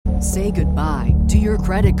Say goodbye to your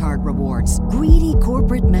credit card rewards. Greedy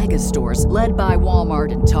corporate mega stores, led by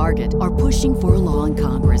Walmart and Target, are pushing for a law in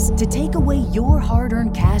Congress to take away your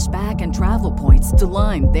hard-earned cash back and travel points to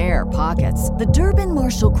line their pockets. The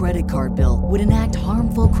Durbin-Marshall credit card bill would enact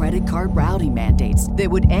harmful credit card routing mandates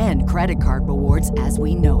that would end credit card rewards as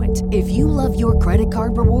we know it. If you love your credit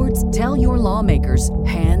card rewards, tell your lawmakers,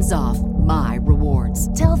 hands off my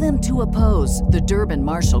rewards. Tell them to oppose the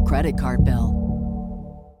Durbin-Marshall credit card bill.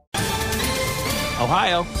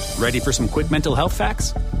 Ohio, ready for some quick mental health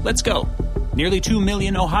facts? Let's go. Nearly 2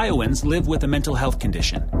 million Ohioans live with a mental health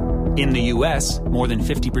condition. In the U.S., more than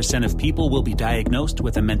 50% of people will be diagnosed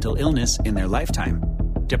with a mental illness in their lifetime.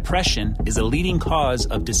 Depression is a leading cause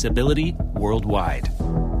of disability worldwide.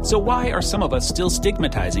 So why are some of us still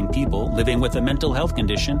stigmatizing people living with a mental health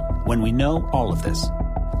condition when we know all of this?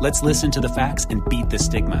 Let's listen to the facts and beat the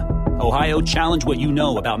stigma. Ohio, challenge what you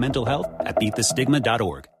know about mental health at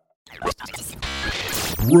beatthestigma.org.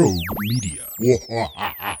 Rogue Media.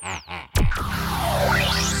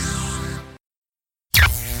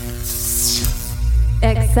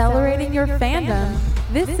 Accelerating your fandom,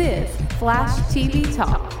 this is Flash TV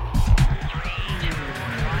Talk.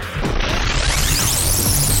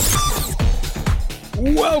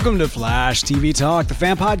 Welcome to Flash TV Talk, the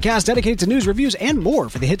fan podcast dedicated to news, reviews, and more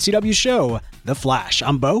for the hit CW show, The Flash.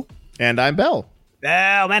 I'm Bo. And I'm Bell.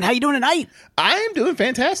 Oh, man, how you doing tonight? I am doing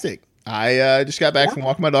fantastic. I just got back from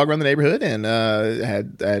walking my dog around the neighborhood and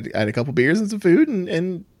had a couple beers and some food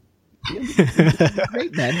and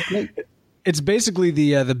great, man. Great. It's basically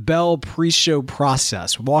the Bell pre-show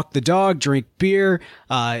process. Walk the dog, drink beer,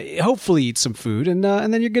 hopefully eat some food, and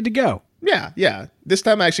then you're good to go. Yeah. This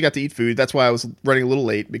time I actually got to eat food. That's why I was running a little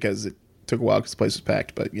late because it took a while because the place was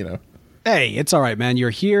packed, but you know. Hey, it's all right, man.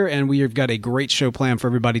 You're here, and we've got a great show planned for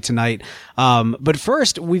everybody tonight. But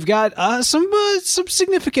first, we've got some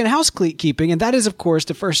significant housekeeping, and that is, of course,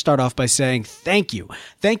 to first start off by saying thank you.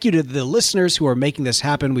 Thank you to the listeners who are making this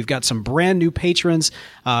happen. We've got some brand new patrons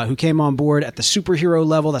who came on board at the superhero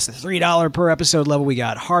level. That's the $3 per episode level. We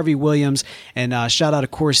got Harvey Williams, and shout out,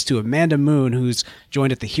 of course, to Amanda Moon, who's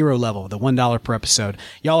joined at the hero level, the $1 per episode.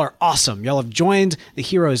 Y'all are awesome. Y'all have joined the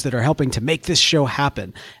heroes that are helping to make this show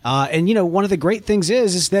happen. And you know, one of the great things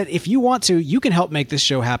is that if you want to, you can help make this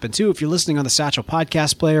show happen too. If you're listening on the Satchel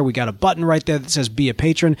Podcast Player, we got a button right there that says Be a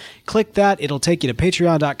Patron. Click that. It'll take you to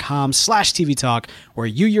patreon.com/TV Talk, where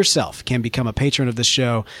you yourself can become a patron of the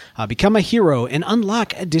show, become a hero, and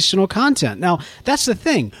unlock additional content. Now, that's the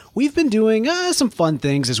thing. We've been doing some fun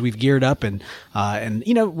things as we've geared up and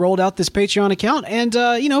you know, rolled out this Patreon account. And,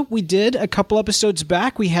 you know, we did a couple episodes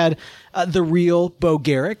back. We had the real Bo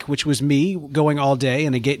Garrick, which was me going all day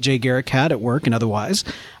in a Jay Garrick hat at work and otherwise.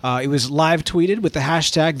 It was live tweeted with the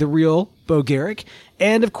hashtag the real Bo Garrick.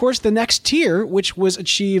 And of course, the next tier, which was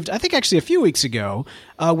achieved, I think actually a few weeks ago,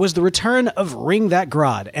 was the return of Ring That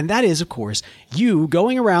Grodd. And that is, of course, you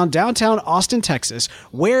going around downtown Austin, Texas,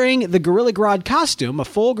 wearing the Gorilla Grodd costume, a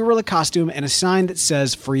full gorilla costume, and a sign that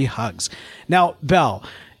says free hugs. Now, Bell,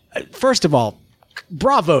 first of all,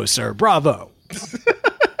 bravo, sir. Bravo.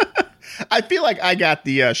 I feel like I got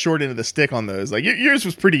the short end of the stick on those. Like yours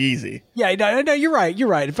was pretty easy. Yeah, no, you're right. You're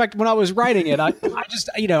right. In fact, when I was writing it, I just,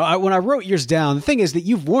 you know, when I wrote yours down, the thing is that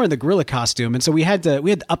you've worn the gorilla costume, and so we had to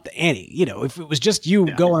up the ante. You know, if it was just you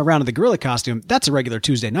going around in the gorilla costume, that's a regular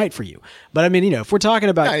Tuesday night for you. But I mean, you know, if we're talking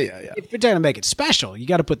about, if you're trying to make it special, you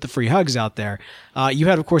got to put the free hugs out there. You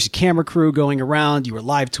had, of course, a camera crew going around. You were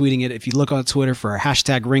live tweeting it. If you look on Twitter for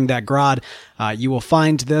hashtag Ring That Grodd, you will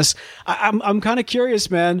find this. I'm kind of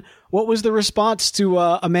curious, man. What was the response to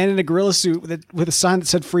a man in a gorilla suit with a sign that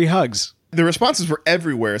said free hugs? The responses were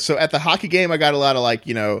everywhere. So at the hockey game, I got a lot of like,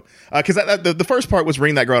 you know, because the first part was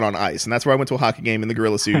Ring That Grodd on ice. And that's where I went to a hockey game in the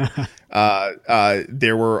gorilla suit.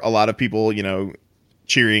 There were a lot of people, you know,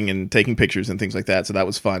 cheering and taking pictures and things like that. So that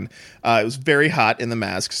was fun. It was very hot in the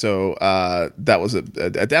mask. So that was a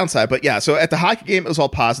downside. But yeah, so at the hockey game, it was all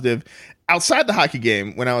positive. Outside the hockey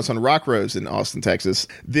game, when I was on Rock Rose in Austin, Texas,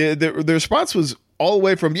 the response was all the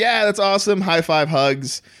way from, yeah, that's awesome, high five,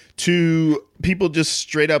 hugs, to people just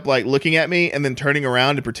straight up like looking at me and then turning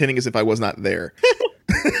around and pretending as if I was not there.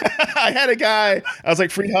 I had a guy, I was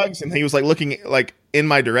like, free hugs, and he was like looking like in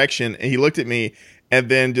my direction, and he looked at me and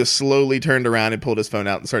then just slowly turned around and pulled his phone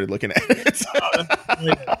out and started looking at it.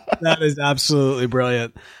 That is absolutely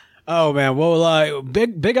brilliant. Oh man, well,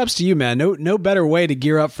 big ups to you, man. No better way to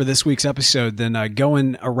gear up for this week's episode than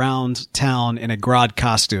going around town in a Grodd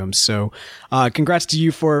costume. So, congrats to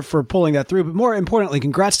you for pulling that through. But more importantly,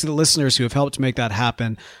 congrats to the listeners who have helped make that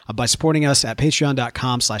happen by supporting us at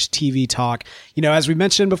patreon.com/TV Talk. You know, as we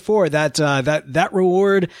mentioned before, that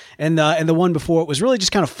reward and the one before it was really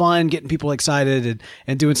just kind of fun, getting people excited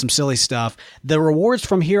and doing some silly stuff. The rewards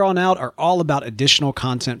from here on out are all about additional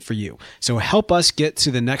content for you. So help us get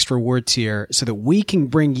to the next reward tier so that we can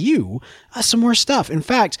bring you some more stuff. In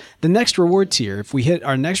fact, the next reward tier, if we hit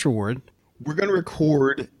our next reward, we're going to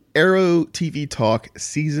record Arrow TV Talk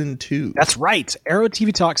Season 2. That's right. Arrow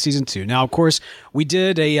TV Talk Season 2. Now, of course, we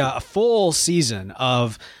did a full season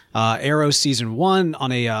of Arrow Season 1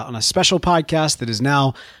 on a special podcast that is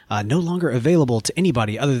now no longer available to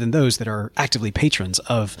anybody other than those that are actively patrons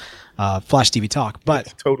of Flash TV Talk. But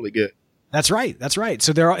that's totally good. That's right. That's right.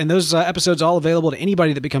 So there are, and those episodes all available to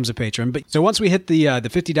anybody that becomes a patron. But so once we hit the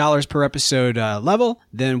 $50 per episode level,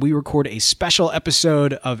 then we record a special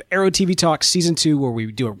episode of Arrow TV Talk Season 2, where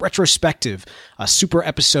we do a retrospective, super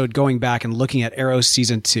episode going back and looking at Arrow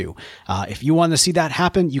Season 2. If you want to see that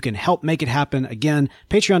happen, you can help make it happen. Again,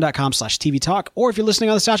 patreon.com/TV Talk. Or if you're listening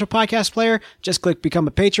on the Satchel Podcast Player, just click Become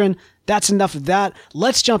a Patron. That's enough of that.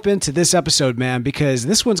 Let's jump into this episode, man, because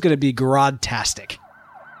this one's going to be Grodd-tastic.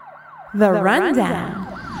 The Rundown.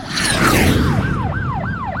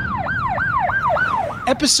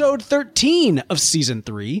 Episode 13 of Season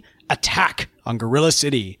 3, Attack on Gorilla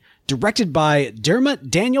City. Directed by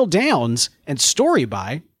Dermot Daniel Downs and story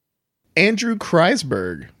by Andrew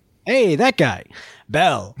Kreisberg. Hey, that guy.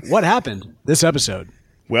 Bell, what happened this episode?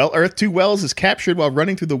 Well, Earth 2 Wells is captured while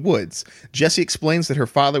running through the woods. Jesse explains that her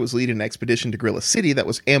father was leading an expedition to Gorilla City that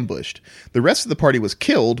was ambushed. The rest of the party was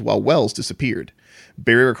killed while Wells disappeared.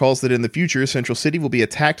 Barry recalls that in the future, Central City will be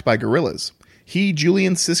attacked by gorillas. He,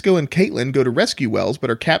 Julian, Cisco, and Caitlin go to rescue Wells but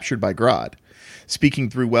are captured by Grodd. Speaking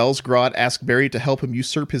through Wells, Grodd asks Barry to help him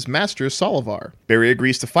usurp his master, Solivar. Barry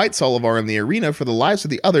agrees to fight Solivar in the arena for the lives of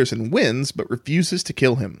the others and wins, but refuses to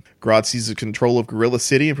kill him. Grodd seizes control of Gorilla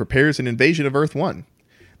City and prepares an invasion of Earth 1.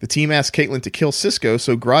 The team asks Caitlin to kill Cisco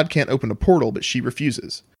so Grodd can't open a portal, but she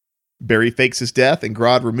refuses. Barry fakes his death and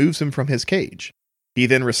Grodd removes him from his cage. He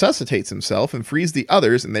then resuscitates himself and frees the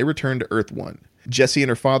others, and they return to Earth 1. Jesse and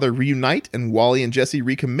her father reunite, and Wally and Jesse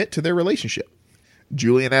recommit to their relationship.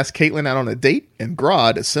 Julian asks Caitlin out on a date, and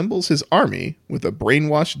Grodd assembles his army with a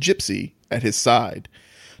brainwashed gypsy at his side.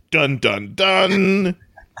 Dun, dun, dun!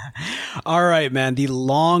 All right, man, the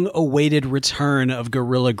long-awaited return of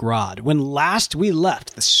Gorilla Grodd. When last we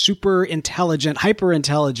left the super intelligent,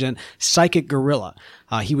 hyper-intelligent psychic gorilla,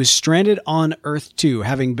 he was stranded on Earth 2,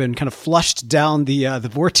 having been kind of flushed down the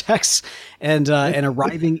vortex and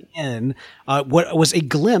arriving in what was a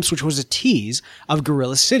glimpse, which was a tease of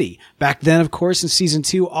Gorilla City. Back then, of course, in Season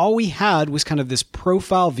 2, all we had was kind of this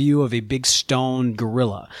profile view of a big stone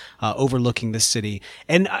gorilla overlooking the city.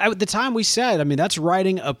 And at the time we said, I mean, that's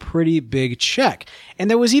writing a pretty big check. And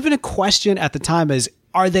there was even a question at the time as,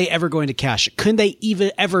 are they ever going to cash it? Couldn't they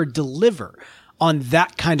even ever deliver on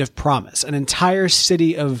that kind of promise? An entire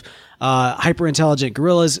city of hyper-intelligent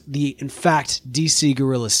gorillas, in fact, DC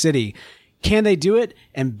Gorilla City. Can they do it?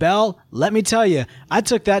 And Bell, let me tell you, I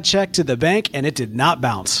took that check to the bank and it did not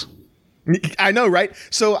bounce. I know, right?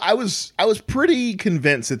 So I was pretty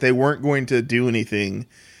convinced that they weren't going to do anything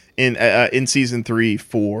in Season 3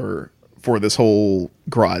 for this whole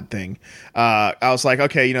Grodd thing. I was like,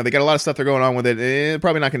 okay, you know, they got a lot of stuff they're going on with it.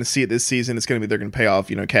 Probably not going to see it this season. It's going to be, they're going to pay off,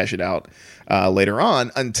 you know, cash it out later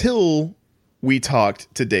on, until we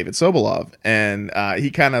talked to David Sobolov. And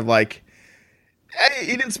he kind of like,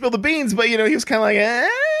 he didn't spill the beans, but, you know, he was kind of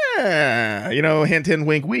like, you know, hint, hint,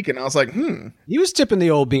 wink, wink. And I was like, He was tipping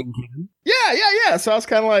the old bean can. Yeah. So I was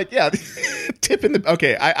kind of like, yeah, tipping the,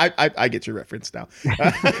 okay, I get your reference now.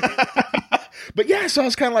 But yeah, so I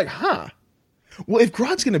was kind of like, well, if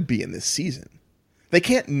Grodd's going to be in this season, they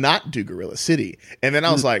can't not do Gorilla City. And then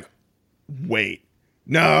I was like, wait,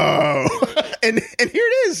 no. and here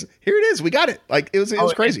it is. We got it. Like, it was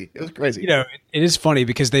crazy. It was crazy. You know, it is funny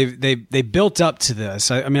because they built up to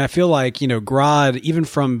this. I mean, I feel like, you know, Grodd, even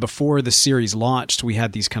from before the series launched, we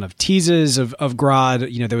had these kind of teases of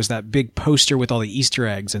Grodd. You know, there was that big poster with all the Easter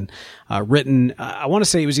eggs and written, I want to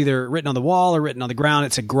say it was either written on the wall or written on the ground.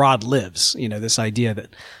 It said Grodd lives, you know, this idea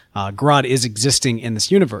that Grodd is existing in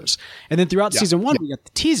this universe. And then throughout Season 1, we got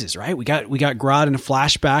the teases, right? We got Grodd in a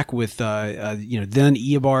flashback with, you know, then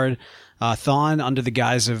Eobard Thawne under the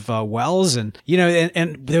guise of Wells. And, you know,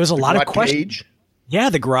 and there was a lot of questions. Yeah,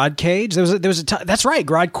 the Grodd cage. That's right.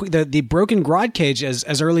 The broken Grodd cage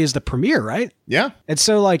as early as the premiere, right? Yeah. And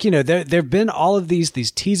so, like, you know, there've been all of these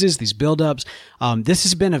teases, these buildups. This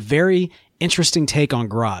has been a very interesting take on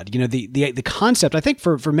Grodd. You know, the concept, I think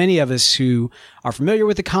for many of us who are familiar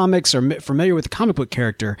with the comics or familiar with the comic book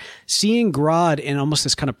character, seeing Grodd in almost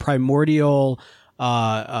this kind of primordial,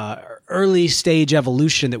 early stage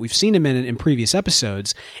evolution that we've seen him in previous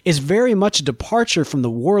episodes is very much a departure from the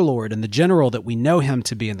warlord and the general that we know him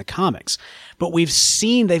to be in the comics. But they've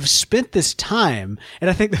spent this time,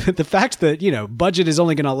 and I think that the fact that, you know, budget is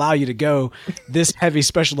only going to allow you to go this heavy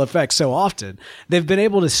special effects so often, they've been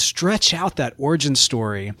able to stretch out that origin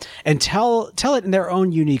story and tell it in their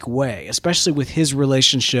own unique way, especially with his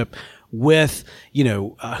relationship with, you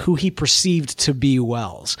know, who he perceived to be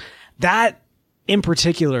Wells. That in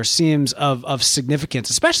particular seems of significance,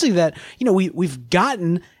 especially that, you know, we've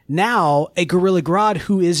gotten now a Gorilla Grodd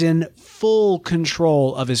who is in full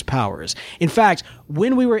control of his powers. In fact,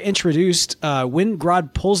 when we were introduced, when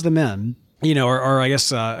Grodd pulls them in, you know, or I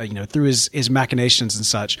guess, you know, through his machinations and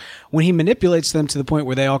such, when he manipulates them to the point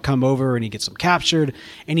where they all come over and he gets them captured,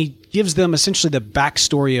 and he gives them essentially the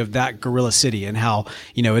backstory of that Gorilla City and how,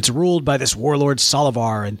 you know, it's ruled by this warlord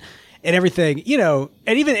Solovar and everything, you know,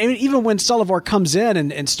 and even when Solovar comes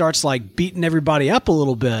in and starts like beating everybody up a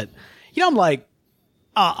little bit, you know, I'm like,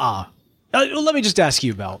 let me just ask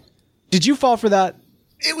you about, did you fall for that?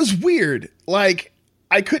 It was weird. Like,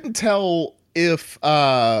 I couldn't tell if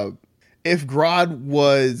Grodd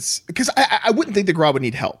was, because I wouldn't think that Grodd would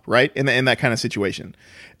need help, right? In that kind of situation.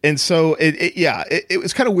 And so it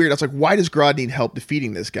was kind of weird. I was like, why does Grodd need help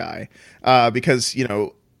defeating this guy? Because, you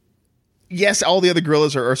know, yes, all the other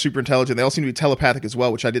gorillas are super intelligent. They all seem to be telepathic as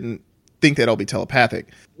well, which I didn't think they'd all be telepathic.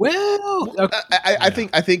 Well, okay. I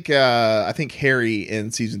think Harry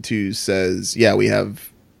in season 2 says, yeah, we have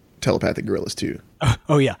telepathic gorillas too.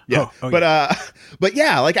 Oh yeah. Yeah. But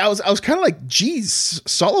yeah, like I was kind of like, geez,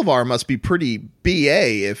 Solovar must be pretty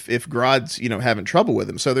BA if Grodd's, you know, having trouble with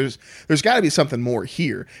him. So there's got to be something more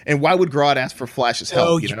here. And why would Grodd ask for Flash's help?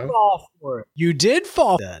 Oh, you know? Fall for it. You did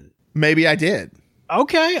fall then. Maybe I did.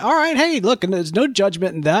 Okay. All right. Hey, look, and there's no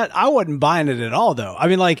judgment in that. I wasn't buying it at all, though. I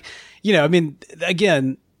mean, like, you know, I mean,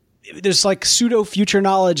 again, there's like pseudo future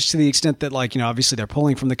knowledge to the extent that, like, you know, obviously they're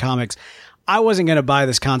pulling from the comics. I wasn't going to buy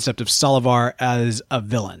this concept of Solovar as a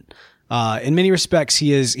villain. In many respects,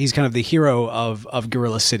 he's kind of the hero of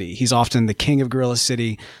Gorilla City. He's often the king of Gorilla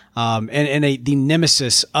City, and the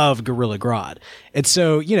nemesis of Gorilla Grodd. And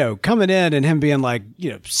so, you know, coming in and him being like,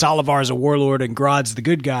 you know, Solovar's a warlord and Grodd's the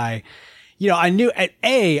good guy. You know,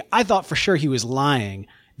 I thought for sure he was lying.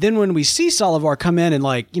 Then when we see Solovar come in and,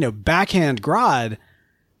 like, you know, backhand Grodd,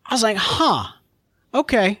 I was like,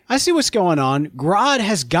 okay, I see what's going on. Grodd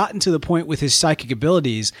has gotten to the point with his psychic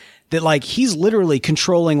abilities that, like, he's literally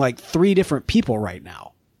controlling like 3 different people right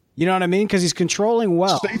now. You know what I mean? Because he's controlling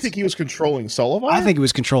Wells. So you think he was controlling Solovar? I think he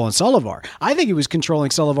was controlling Solovar. I think he was controlling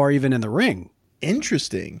Solovar even in the ring.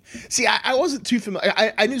 Interesting. See, I wasn't too familiar.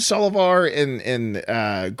 I knew Solovar and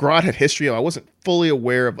Grodd had history. I wasn't fully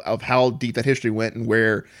aware of how deep that history went and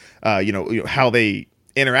where, you know, how they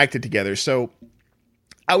interacted together. So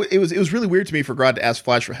it was really weird to me for Grodd to ask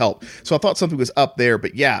Flash for help. So I thought something was up there.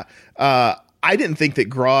 But yeah, I didn't think that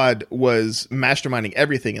Grodd was masterminding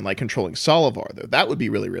everything and like controlling Solovar, though. That would be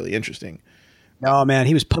really, really interesting. No, man,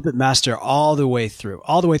 he was puppet master all the way through.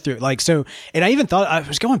 Like, so, and I even thought, I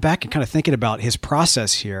was going back and kind of thinking about his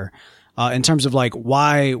process here, in terms of like,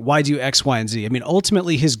 why do X, Y, and Z? I mean,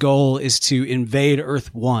 ultimately his goal is to invade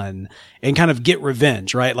Earth 1 and kind of get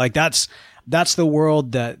revenge, right? Like that's the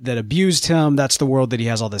world that abused him. That's the world that he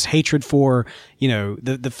has all this hatred for. You know,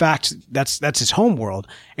 the fact that's his home world,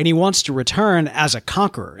 and he wants to return as a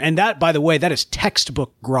conqueror. And that, by the way, that is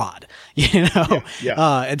textbook Grodd, you know?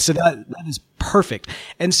 Yeah. And so that is perfect.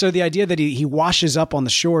 And so the idea that he washes up on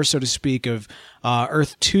the shore, so to speak, of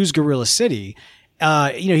Earth 2's Gorilla City,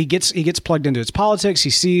 you know, he gets plugged into its politics.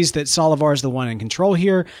 He sees that Solovar is the one in control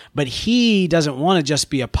here, but he doesn't want to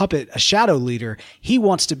just be a puppet, a shadow leader. He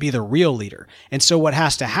wants to be the real leader. And so what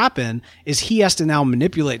has to happen is he has to now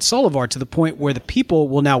manipulate Solovar to the point where the people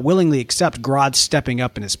will now willingly accept Grodd stepping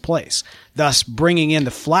up in his place, thus bringing in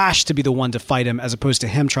the Flash to be the one to fight him as opposed to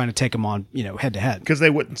him trying to take him on, you know, head to head. Because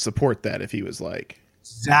they wouldn't support that if he was like...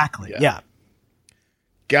 Exactly. Yeah.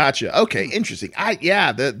 Gotcha. Okay, interesting.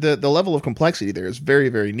 The level of complexity there is very,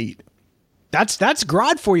 very neat. That's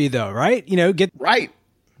Grodd for you, though, right? You know, right.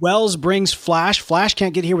 Wells brings Flash. Flash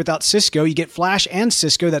can't get here without Cisco. You get Flash and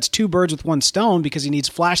Cisco. That's 2 birds with 1 stone because he needs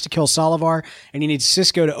Flash to kill Solovar and he needs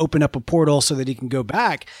Cisco to open up a portal so that he can go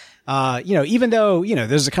back. You know, even though, you know,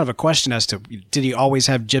 there's a kind of a question as to did he always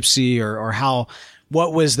have Gypsy or how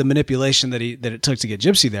what was the manipulation that it took to get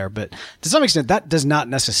Gypsy there. But to some extent, that does not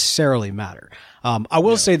necessarily matter. I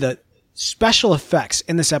will say that special effects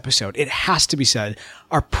in this episode, it has to be said,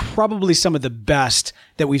 are probably some of the best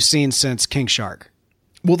that we've seen since King Shark.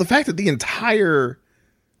 Well, the fact that the entire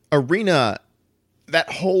arena,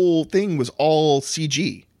 that whole thing was all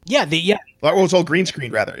CG. Yeah, Well, it was all green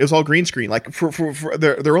screen, rather. It was all green screen. Like for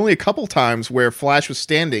there are only a couple times where Flash was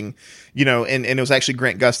standing, and it was actually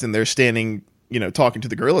Grant Gustin there standing, talking to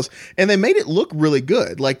the gorillas, and they made it look really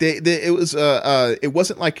good. Like it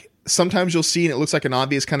wasn't like sometimes you'll see and it looks like an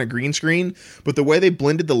obvious kind of green screen, but the way they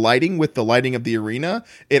blended the lighting with the lighting of the arena,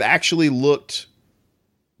 it actually looked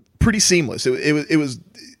pretty seamless. It was.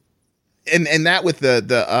 And that with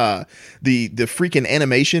the freaking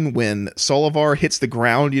animation when Solovar hits the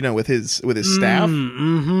ground, with his staff.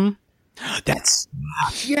 Mm-hmm. That's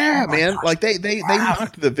man. Like they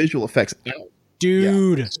knocked the visual effects out,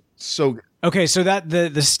 dude. Yeah, so good. Okay, so that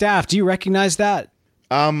the staff. Do you recognize that?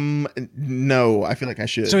 No, I feel like I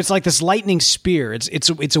should. So it's like this lightning spear. It's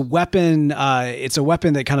a weapon. It's a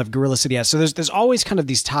weapon that kind of Gorilla City has. So there's always kind of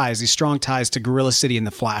these strong ties to Gorilla City and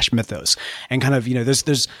the Flash mythos, and kind of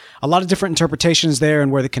there's a lot of different interpretations there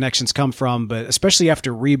and where the connections come from. But especially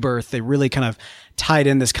after Rebirth, they really kind of tied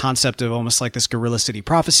in this concept of almost like this Gorilla City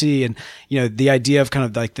prophecy, and the idea of kind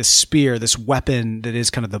of like this spear, this weapon that is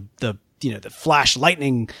kind of the Flash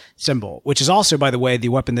lightning symbol, which is also, by the way, the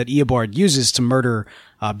weapon that Eobard uses to murder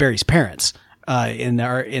Barry's parents. I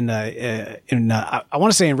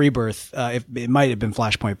want to say in Rebirth, it might have been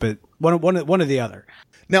Flashpoint, but one or the other.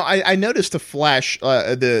 Now, I noticed the Flash,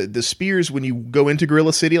 the spears when you go into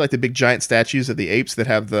Gorilla City, like the big giant statues of the apes that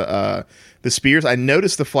have the spears. I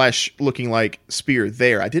noticed the Flash looking like spear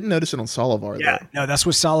there. I didn't notice it on Solovar. Yeah, though. No, that's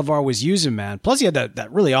what Solovar was using, man. Plus, he had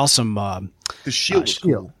that really awesome the shield. Was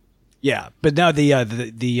cool. Yeah, but now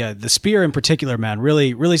the spear in particular, man,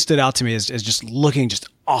 really stood out to me as just looking just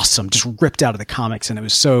awesome, just ripped out of the comics, and it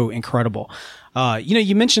was so incredible.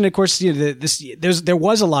 You mentioned, of course, there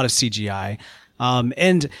was a lot of CGI,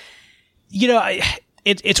 and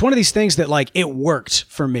it's one of these things that like it worked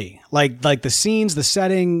for me, like the scenes, the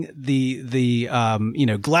setting, the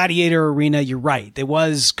gladiator arena. You're right, it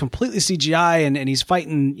was completely CGI, and he's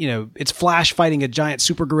fighting. It's Flash fighting a giant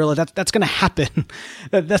super gorilla. That's going to happen.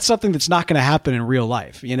 That's something that's not going to happen in real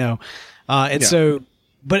life. So,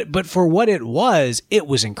 but for what it was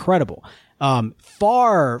incredible.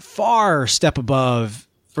 Far step above,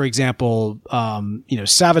 for example,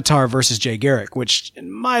 Savitar versus Jay Garrick, which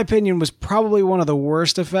in my opinion was probably one of the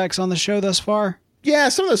worst effects on the show thus far. Yeah,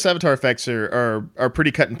 some of those Savitar effects are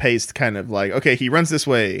pretty cut and paste, kind of like, okay, he runs this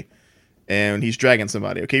way and he's dragging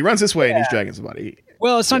somebody. Okay, he runs this way and he's dragging somebody.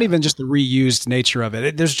 Well, it's not even just the reused nature of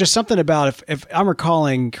it. There's just something about, if I'm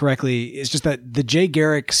recalling correctly, it's just that the Jay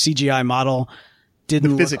Garrick CGI model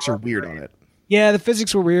didn't. The physics are weird on it. Yeah, the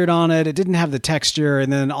physics were weird on it. It didn't have the texture,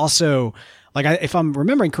 and then also, like, if I'm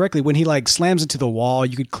remembering correctly, when he like slams into the wall,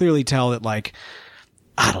 you could clearly tell that, like,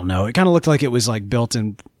 I don't know, it kind of looked like it was like built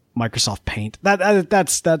in Microsoft Paint.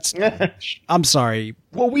 That's. I'm sorry.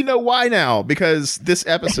 Well, we know why now, because this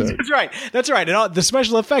episode. That's right. And the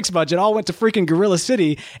special effects budget all went to freaking Gorilla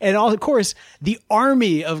City, and of course, the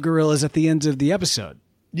army of gorillas at the end of the episode.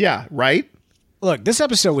 Yeah. Right. Look, this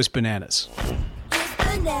episode was bananas.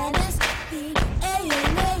 BANANAS.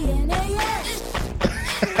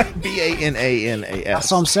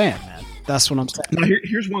 That's what I'm saying, man. That's what I'm saying. Now,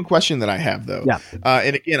 here's one question that I have, though. Yeah.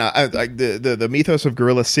 And again, the mythos of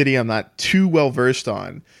Gorilla City, I'm not too well versed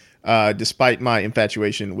on, despite my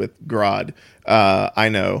infatuation with Grodd. I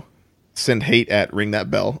know. Send hate at Ring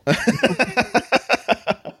That Bell.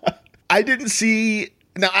 I didn't see.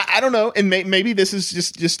 Now, I don't know, and maybe this is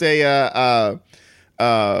just a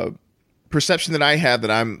perception that I have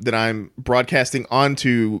that I'm broadcasting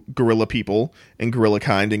onto gorilla people and gorilla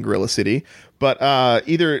kind in Gorilla City, but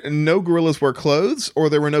either no gorillas wear clothes or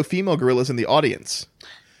there were no female gorillas in the audience.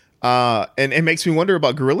 And it makes me wonder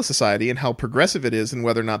about Gorilla Society and how progressive it is and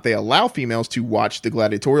whether or not they allow females to watch the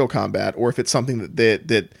gladiatorial combat or if it's something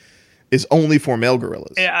that is only for male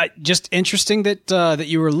gorillas. Just interesting that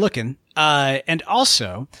you were looking. And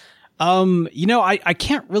also, I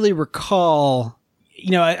can't really recall.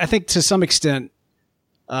 I think to some extent,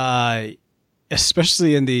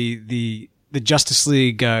 especially in the Justice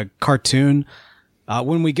League cartoon,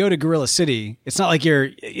 when we go to Gorilla City, it's not like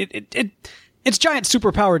it's giant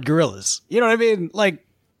superpowered gorillas. You know what I mean? Like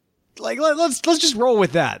let's just roll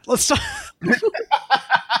with that. Let's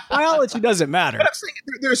biology doesn't matter. But I'm saying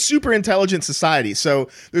they're a super intelligent society, so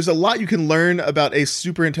there's a lot you can learn about a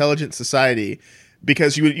super intelligent society.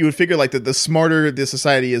 Because you would figure like the smarter the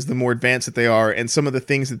society is, the more advanced that they are, and some of the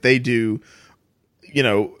things that they do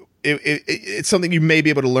it's something you may be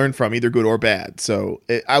able to learn from, either good or bad. So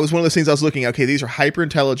I was one of those things I was looking, okay, these are hyper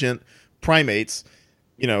intelligent primates.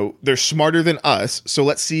 They're smarter than us. So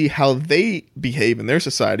let's see how they behave in their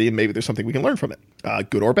society. And maybe there's something we can learn from it,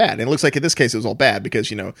 good or bad. And it looks like in this case, it was all bad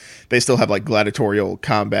because, they still have like gladiatorial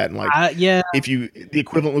combat and like, the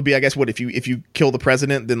equivalent would be, I guess, if you kill the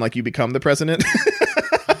president, then like you become the president.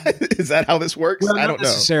 Is that how this works? Well, I don't know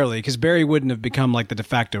necessarily, because Barry wouldn't have become like the de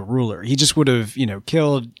facto ruler. He just would have,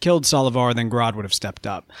 killed Salivar, then Grodd would have stepped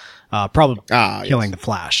up, probably killing the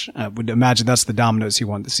Flash. I would imagine that's the dominoes he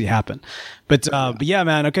wanted to see happen. But yeah,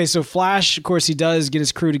 man. Okay, so Flash, of course, he does get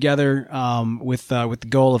his crew together with the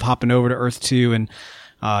goal of hopping over to Earth 2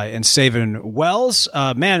 and saving Wells.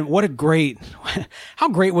 Man, what a great! How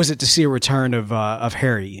great was it to see a return of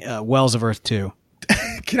Harry Wells of Earth 2?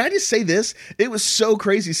 Can I just say this? It was so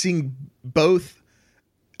crazy seeing both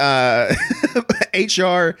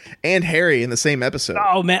HR and Harry in the same episode.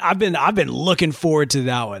 Oh man, I've been looking forward to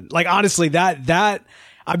that one. Like honestly, that I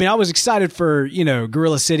mean, I was excited for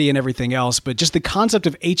Gorilla City and everything else, but just the concept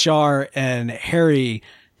of HR and Harry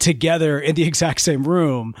together in the exact same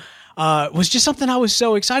room was just something I was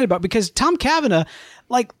so excited about, because Tom Cavanagh,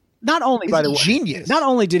 like, not only by the way, genius. Not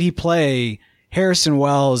only did he play Harrison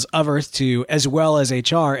Wells of Earth 2 as well as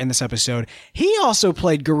HR in this episode, he also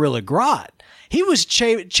played Gorilla Grodd. He was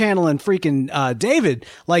channeling freaking David,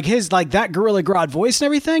 like that Gorilla Grodd voice and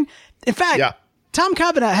everything. In fact, Tom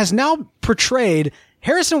Cavanagh has now portrayed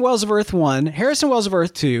Harrison Wells of Earth 1, Harrison Wells of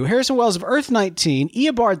Earth 2, Harrison Wells of Earth 19,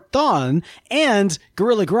 Eobard Thawne, and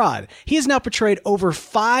Gorilla Grodd. He has now portrayed over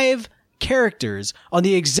 5 characters on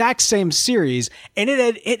the exact same series, and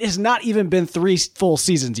it has not even been 3 full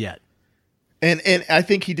seasons yet. And I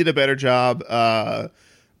think he did a better job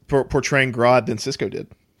portraying Grodd than Cisco did.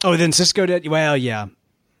 Oh, then Cisco did? Well, yeah.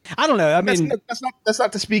 I don't know. I mean, that's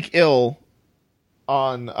not to speak ill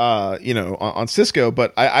on on Cisco,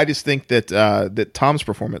 but I just think that Tom's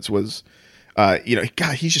performance was God,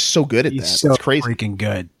 he's just so good at that. So it's crazy, freaking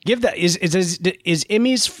good. Give that is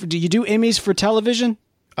Emmys? Do you do Emmys for television?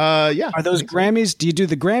 Yeah. Are those Grammys? Do you do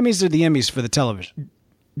the Grammys or the Emmys for the television?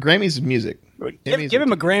 Grammys is music. Give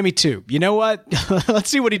him a Grammy too. You know what?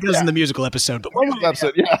 Let's see what he does in the musical episode. But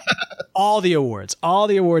all the awards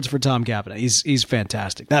for Tom Cavanagh. He's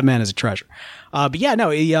fantastic. That man is a treasure. But yeah,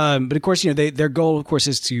 no. But of course, their goal, of course,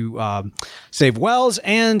 is to save Wells,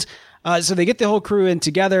 and so they get the whole crew in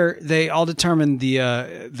together. They all determine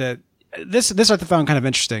this I found kind of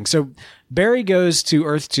interesting. So Barry goes to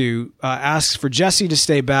Earth 2, asks for Jessie to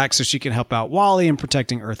stay back so she can help out Wally in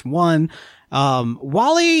protecting Earth 1.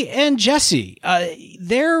 Wally and Jessie,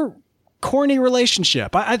 their corny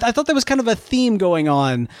relationship. I thought there was kind of a theme going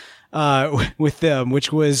on with them,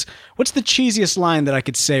 which was, what's the cheesiest line that I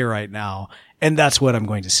could say right now? And that's what I'm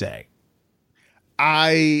going to say.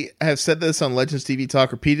 I have said this on Legends TV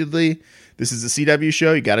Talk repeatedly. This is a CW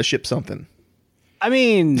show. You got to ship something. I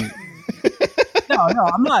mean, no,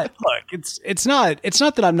 I'm not. Look, it's not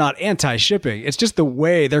that I'm not anti-shipping. It's just the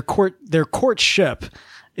way their courtship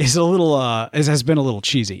is a little has been a little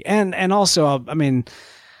cheesy, and also, I mean,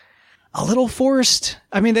 a little forced.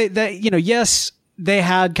 I mean, they yes, they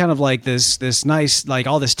had kind of like this nice, like,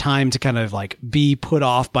 all this time to kind of like be put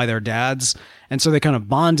off by their dads, and so they kind of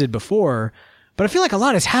bonded before. But I feel like a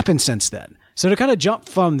lot has happened since then. So to kind of jump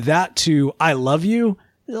from that to I love you,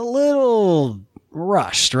 is a little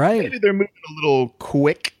rushed, right? Maybe they're moving a little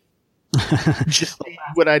quick. Just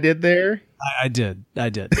what I did there. I did.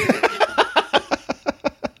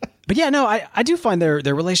 But yeah, no, I do find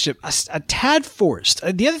their relationship a tad forced.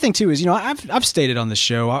 The other thing too is, I've stated on this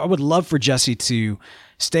show, I would love for Jessie to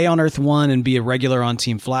stay on Earth 1 and be a regular on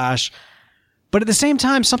Team Flash. But at the same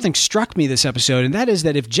time, something struck me this episode, and that is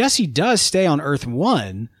that if Jessie does stay on Earth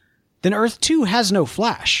 1, then Earth 2 has no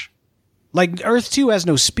Flash. Like, Earth 2 has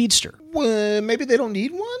no speedster. Well, maybe they don't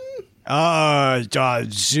need one?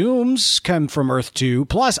 Zooms come from Earth 2,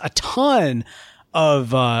 plus a ton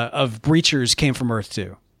of breachers came from Earth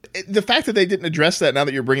 2. The fact that they didn't address that, now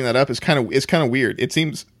that you're bringing that up, is kind of weird. It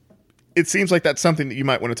seems like that's something that you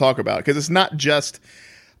might want to talk about, because it's not just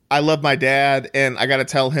I love my dad and I got to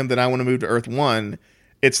tell him that I want to move to Earth 1.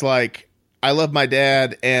 It's like I love my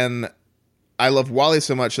dad and I love Wally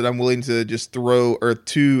so much that I'm willing to just throw Earth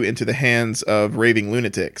 2 into the hands of raving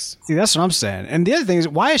lunatics. See, that's what I'm saying. And the other thing is,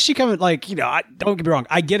 why is she coming? Like, don't get me wrong,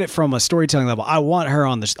 I get it from a storytelling level. I want her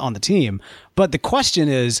on the team, but the question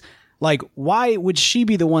is, like, why would she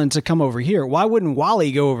be the one to come over here? Why wouldn't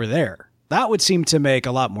Wally go over there? That would seem to make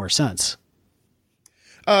a lot more sense.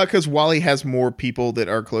 Because Wally has more people that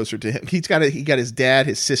are closer to him. He got his dad,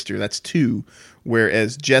 his sister. That's 2.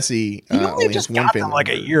 Whereas Jesse only just has one got them family like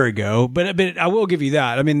a year ago. But I will give you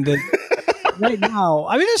that. I mean, right now,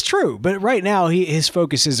 I mean that's true. But right now, his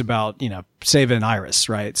focus is about saving Iris,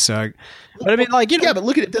 right? So, but I mean, like Yeah, but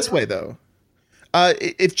look at it this way though.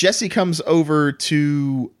 If Jesse comes over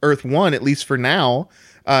to Earth 1, at least for now,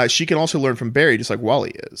 she can also learn from Barry, just like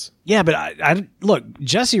Wally is. Yeah, but I look,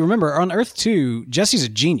 Jesse. Remember, on Earth 2, Jesse's a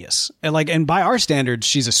genius, and by our standards,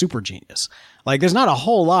 she's a super genius. Like, there's not a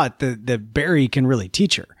whole lot that Barry can really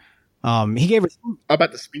teach her. He gave her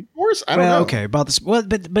About the Speed Force. I don't know. Okay, about this. Well,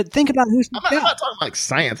 but think about who. I'm not talking like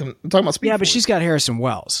science. I'm talking about Speed Force. Yeah, but she's got Harrison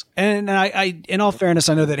Wells, and I, in all fairness,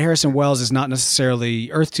 I know that Harrison Wells is not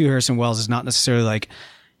necessarily Earth 2. Harrison Wells is not necessarily like,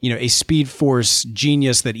 a Speed Force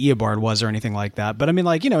genius that Eobard was or anything like that. But I mean,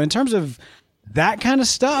 like, in terms of that kind of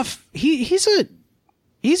stuff, he's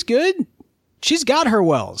good. She's got her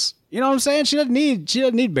Wells. You know what I'm saying? She doesn't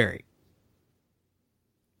need Barry.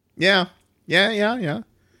 Yeah.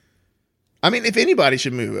 I mean, if anybody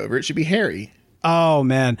should move over, it should be Harry. Oh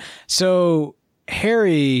man. So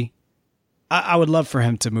Harry, I would love for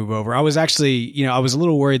him to move over. I was actually, I was a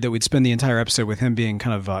little worried that we'd spend the entire episode with him being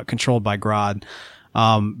kind of controlled by Grodd.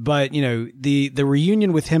 But the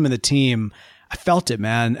reunion with him and the team, I felt it,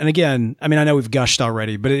 man. And again, I mean, I know we've gushed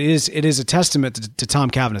already, but it is a testament to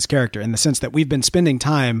Tom Cavanagh's character in the sense that we've been spending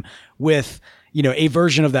time with, a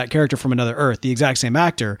version of that character from another Earth, the exact same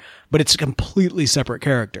actor, but it's a completely separate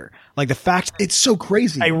character. Like the fact it's so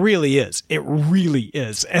crazy. It really is. It really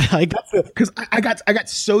is. And because I got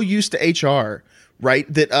so used to HR, right?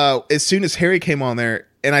 That as soon as Harry came on there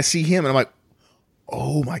and I see him and I'm like,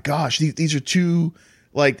 oh my gosh, these are two,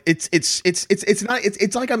 like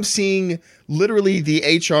it's like I'm seeing literally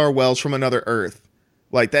the HR Wells from another Earth.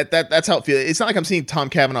 Like that's how it feels. It's not like I'm seeing Tom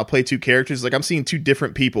Cavanagh play two characters. Like I'm seeing two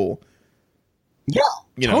different people. Yeah,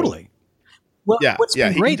 totally. Well, what's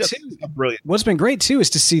been great too is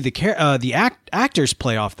to see the actors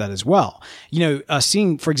play off that as well.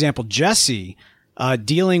 Seeing, for example, Jessie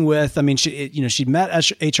dealing with. I mean, she'd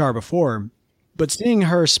met HR before, but seeing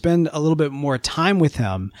her spend a little bit more time with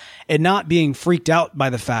him and not being freaked out by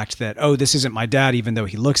the fact that, oh, this isn't my dad, even though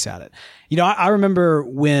he looks at it. I remember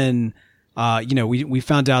when. We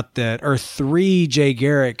found out that Earth 3 Jay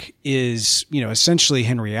Garrick is, essentially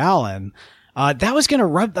Henry Allen. That was going to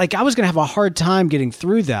I was going to have a hard time getting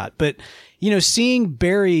through that. But, seeing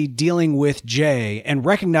Barry dealing with Jay and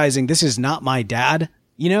recognizing this is not my dad,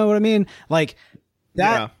 you know what I mean? Like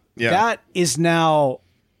that, that is now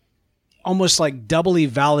almost like doubly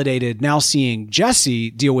validated. Now seeing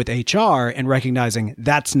Jesse deal with HR and recognizing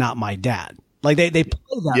that's not my dad. Like they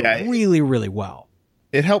play that really, really well.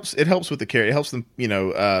 It helps with the character. It helps them,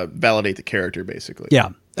 validate the character basically. Yeah,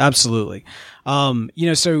 absolutely.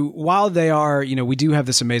 So while they are, we do have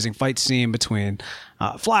this amazing fight scene between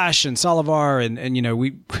Flash and Salivar and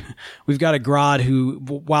we've got a Grodd who,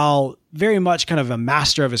 while very much kind of a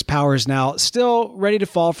master of his powers now, still ready to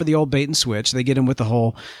fall for the old bait and switch. They get him with the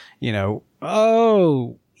whole, I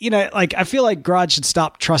feel like Grodd should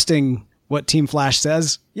stop trusting what Team Flash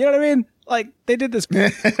says. You know what I mean? Like they did this.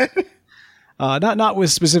 Not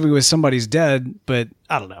with specifically with somebody's dead, but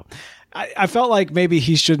I don't know. I felt like maybe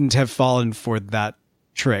he shouldn't have fallen for that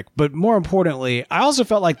trick. But more importantly, I also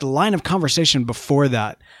felt like the line of conversation before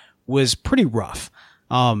that was pretty rough.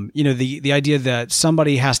 The idea that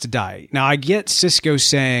somebody has to die. Now I get Cisco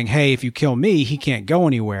saying, "Hey, if you kill me, he can't go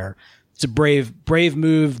anywhere." It's a brave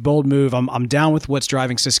move, bold move. I'm down with what's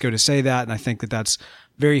driving Cisco to say that, and I think that that's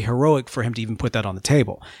very heroic for him to even put that on the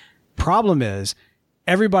table. Problem is,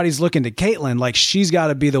 everybody's looking to Caitlin like she's got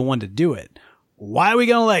to be the one to do it. Why are we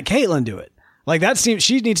going to let Caitlin do it? Like that seems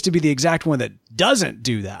she needs to be the exact one that doesn't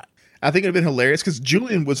do that. I think it'd have been hilarious because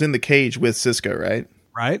Julian was in the cage with Cisco, right?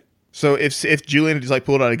 Right. So if Julian had just like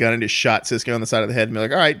pulled out a gun and just shot Cisco on the side of the head and be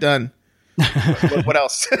like, all right, done. what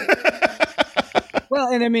else? Well,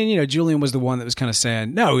 and I mean, Julian was the one that was kind of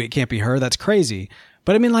saying, no, it can't be her. That's crazy.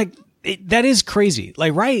 But I mean, like that is crazy.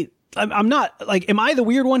 Like, right. I'm not like, am I the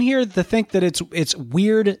weird one here to think that it's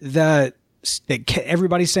weird that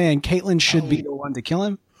everybody's saying Caitlin should be the one to kill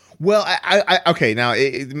him? Well, I okay. Now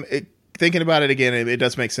thinking about it again, it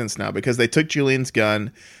does make sense now because they took Julian's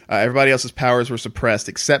gun. Everybody else's powers were suppressed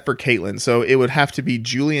except for Caitlin. So it would have to be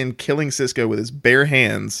Julian killing Cisco with his bare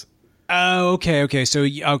hands. Oh, okay. So,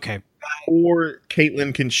 okay. Or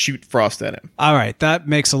Caitlin can shoot Frost at him. All right. That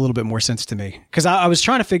makes a little bit more sense to me. Because I was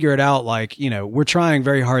trying to figure it out. Like, we're trying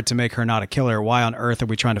very hard to make her not a killer. Why on earth are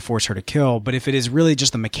we trying to force her to kill? But if it is really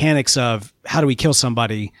just the mechanics of how do we kill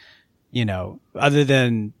somebody, other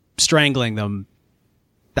than strangling them,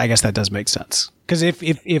 I guess that does make sense. Because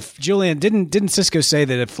if Julian didn't Cisco say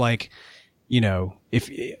that if like, if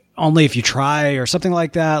only if you try or something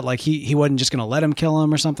like that, like he wasn't just going to let him kill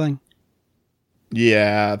him or something.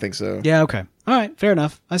 Yeah, I think so. Yeah. Okay. All right. Fair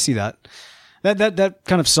enough. I see that. That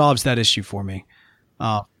kind of solves that issue for me.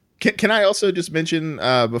 Can I also just mention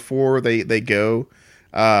before they go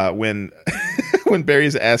when when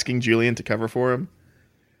Barry's asking Julian to cover for him,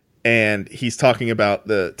 and he's talking about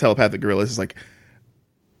the telepathic gorillas, it's like,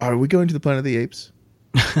 are we going to the Planet of the Apes?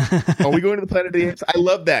 Are we going to the Planet of the Apes? I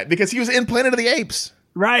love that because he was in Planet of the Apes.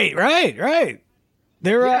 Right.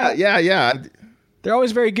 They're yeah. They're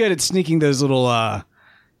always very good at sneaking those little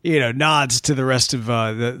nods to the rest of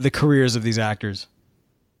the careers of these actors.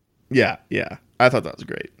 Yeah. I thought that was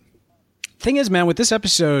great. Thing is, man, with this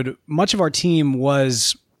episode, much of our team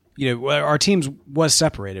was, our teams was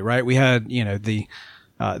separated, right? We had, the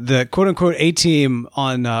quote unquote A team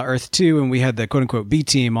on Earth 2, and we had the quote unquote B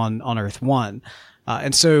team on Earth 1.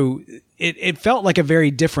 And so it felt like a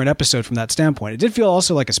very different episode from that standpoint. It did feel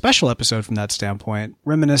also like a special episode from that standpoint,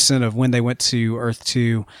 reminiscent of when they went to Earth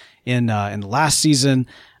 2 in the last season,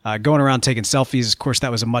 going around taking selfies. Of course,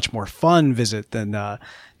 that was a much more fun visit than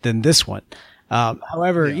this one.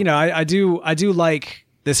 However, I do like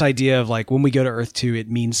this idea of like when we go to Earth 2, it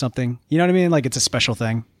means something. You know what I mean? Like it's a special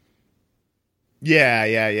thing.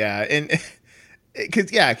 Yeah. And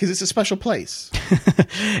because it's a special place.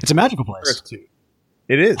 It's a magical place. Earth 2.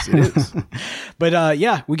 It is. But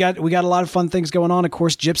we got a lot of fun things going on. Of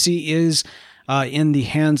course, Gypsy is in the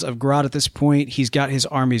hands of Grodd at this point. He's got his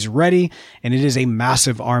armies ready, and it is a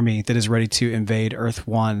massive army that is ready to invade Earth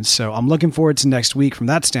 1. So I'm looking forward to next week from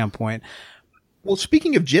that standpoint. Well,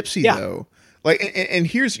 speaking of Gypsy, though, like, and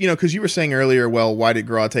here's, because you were saying earlier, well, why did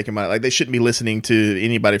Grodd take him out? Like, they shouldn't be listening to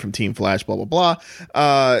anybody from Team Flash, blah, blah, blah.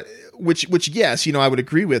 Which, yes, I would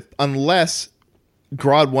agree with, unless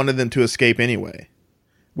Grodd wanted them to escape anyway,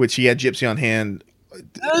 which he had Gypsy on hand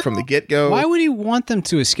from the get-go. Why would he want them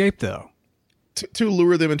to escape, though? To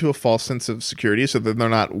lure them into a false sense of security so that they're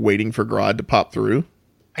not waiting for Grodd to pop through.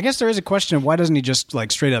 I guess there is a question of why doesn't he just,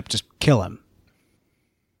 like, straight up just kill him?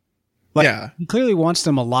 Like, he clearly wants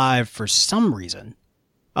them alive for some reason.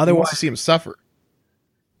 Otherwise, he wants to see him suffer.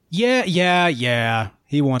 Yeah.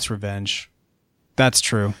 He wants revenge. That's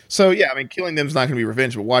true. So, killing them is not going to be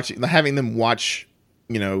revenge, but having them watch,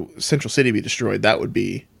 Central City be destroyed, that would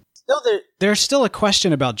be... There's still a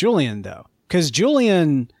question about Julian, though. Because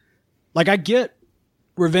Julian, like, I get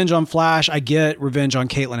revenge on Flash. I get revenge on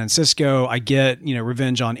Caitlin and Cisco. I get,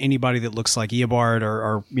 revenge on anybody that looks like Eobard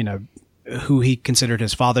or who he considered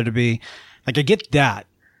his father to be. Like, I get that.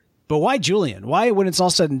 But why Julian? Why, when it's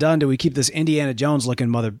all said and done, do we keep this Indiana Jones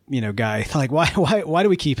looking guy? Like, why do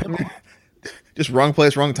we keep him? Just wrong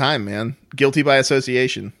place, wrong time, man. Guilty by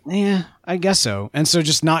association. Yeah, I guess so. And so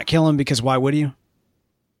just not kill him because why would you?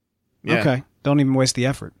 Yeah. Okay. Don't even waste the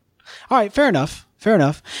effort. All right. Fair enough.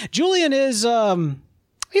 Julian is, he's an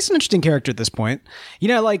interesting character at this point.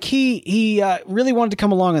 Like he really wanted to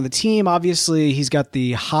come along on the team. Obviously he's got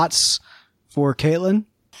the hots for Caitlin.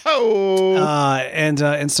 Oh,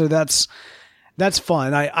 and so that's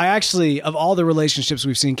fun. I actually, of all the relationships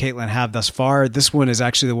we've seen Caitlin have thus far, this one is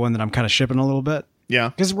actually the one that I'm kind of shipping a little bit. Yeah.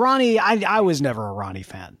 Because Ronnie, I was never a Ronnie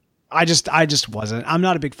fan. I just wasn't. I'm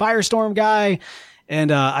not a big Firestorm guy.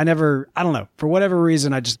 And I don't know, for whatever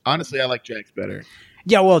reason, honestly, I like Jax better.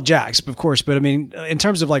 Yeah, well, Jax, of course. But I mean, in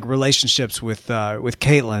terms of like relationships with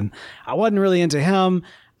Caitlin, I wasn't really into him.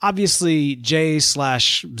 Obviously,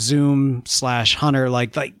 Jay/Zoom/Hunter,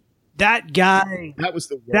 like that guy. That was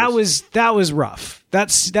the worst. That was rough.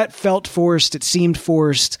 That felt forced. It seemed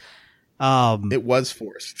forced. It was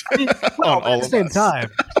forced. At the same time.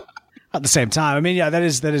 At the same time. I mean, yeah, that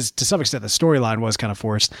is to some extent the storyline was kind of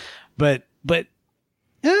forced, but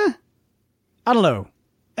I don't know.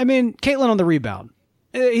 I mean, Caitlin on the rebound.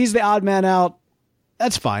 He's the odd man out.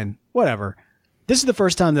 That's fine. Whatever. This is the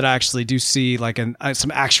first time that I actually do see like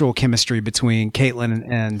some actual chemistry between Caitlin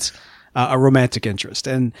and a romantic interest.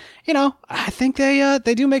 And, I think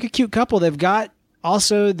they do make a cute couple. They've got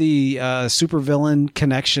also the supervillain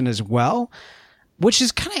connection as well, which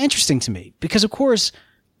is kind of interesting to me because, of course,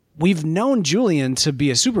 we've known Julian to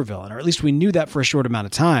be a supervillain, or at least we knew that for a short amount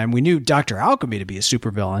of time. We knew Dr. Alchemy to be a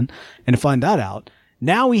supervillain, and to find that out.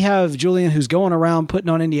 Now we have Julian who's going around putting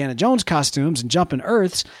on Indiana Jones costumes and jumping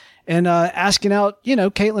Earths and asking out,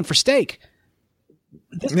 Caitlin for steak.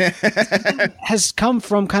 This has come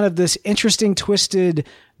from kind of this interesting, twisted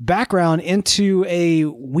background into a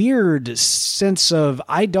weird sense of,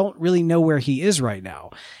 I don't really know where he is right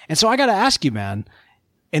now. And so I got to ask you, man,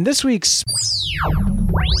 in this week's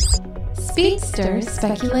Speedster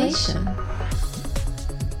Speculation.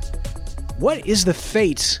 what is the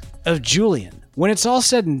fate of Julian? When it's all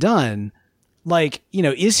said and done, like, you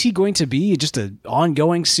know, is he going to be just an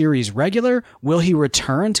ongoing series regular? Will he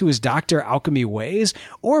return to his Dr. Alchemy ways?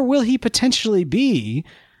 Or will he potentially be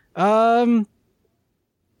killed,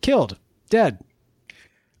 dead?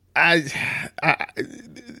 I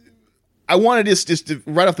wanted just to,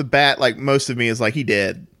 right off the bat, like most of me is like, he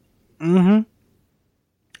dead. Mm-hmm.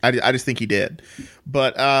 I just think he did.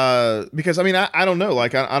 But because I mean I don't know.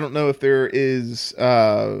 Like I don't know if there is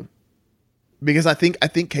because I think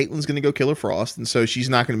Caitlyn's gonna go Killer Frost, and so she's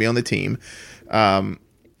not gonna be on the team.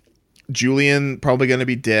 Julian probably gonna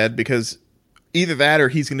be dead because either that or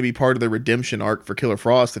he's gonna be part of the redemption arc for Killer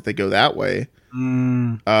Frost if they go that way.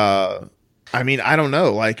 I mean, I don't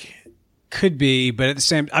know. Like, could be, but at the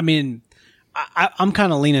same, I mean, I'm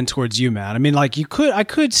kind of leaning towards you, man. I mean, like I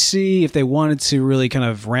could see if they wanted to really kind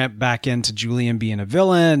of ramp back into Julian being a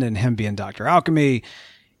villain and him being Dr. Alchemy,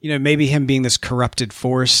 you know, maybe him being this corrupted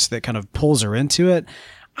force that kind of pulls her into it.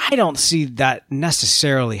 I don't see that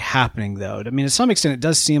necessarily happening, though. I mean, to some extent, it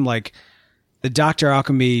does seem like the Dr.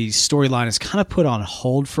 Alchemy storyline is kind of put on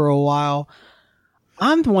hold for a while.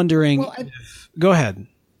 I'm wondering. Go ahead.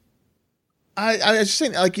 I was just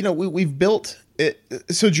saying, like, you know, we've built it.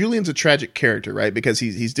 So Julian's a tragic character, right? Because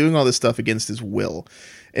he's doing all this stuff against his will.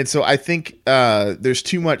 And so I think there's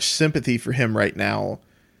too much sympathy for him right now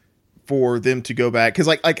for them to go back. Because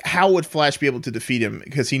like how would Flash be able to defeat him?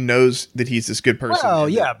 Because he knows that he's this good person. Oh,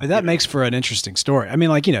 yeah, but that makes for an interesting story. I mean,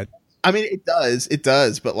 like, you know. I mean, it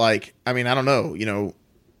does. But like, I mean, I don't know, you know,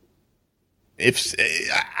 if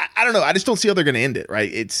I don't know. I just don't see how they're going to end it,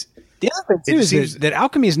 right? It's the other thing too is that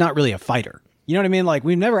Alchemy is not really a fighter. You know what I mean? Like,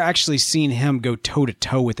 we've never actually seen him go toe to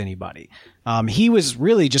toe with anybody. He was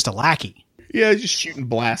really just a lackey. Yeah, just shooting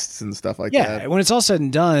blasts and stuff like that. Yeah, when it's all said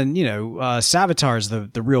and done, you know, Savitar is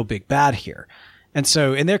the real big bad here, and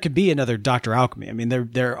there could be another Dr. Alchemy. I mean,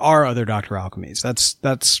 there are other Dr. Alchemies.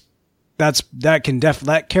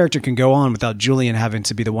 That character can go on without Julian having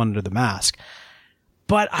to be the one under the mask.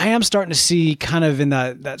 But I am starting to see, kind of in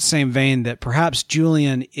that same vein, that perhaps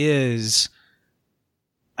Julian is.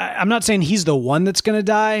 I'm not saying he's the one that's going to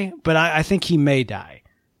die, but I think he may die.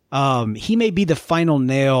 He may be the final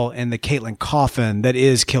nail in the Caitlyn coffin that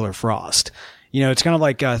is Killer Frost. You know, it's kind of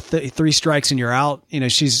like 3 strikes and you're out. You know,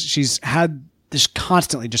 she's had this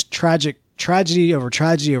constantly just tragedy over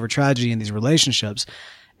tragedy over tragedy in these relationships,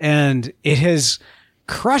 and it has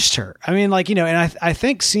crushed her. I mean, like, you know, and I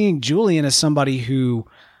think seeing Julian as somebody who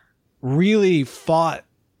really fought,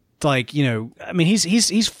 like, you know, I mean,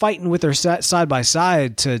 he's fighting with her side by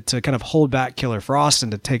side to kind of hold back Killer Frost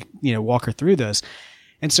and to walk her through this.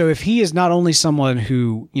 And so if he is not only someone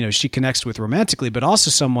who, you know, she connects with romantically, but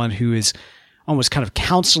also someone who is almost kind of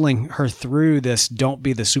counseling her through this don't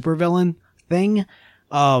be the supervillain thing,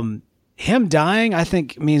 him dying, I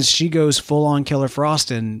think, means she goes full on Killer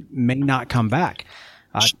Frost and may not come back.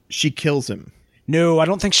 She kills him. No, I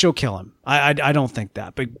don't think she'll kill him. I don't think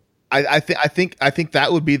that. But I think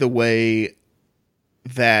that would be the way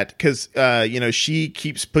that, because you know, she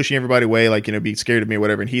keeps pushing everybody away, like, you know, being scared of me or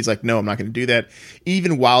whatever, and he's like, no, I'm not going to do that.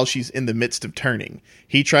 Even while she's in the midst of turning,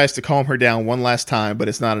 he tries to calm her down one last time, but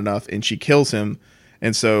it's not enough, and she kills him,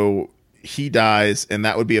 and so he dies, and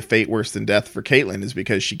that would be a fate worse than death for Caitlyn, is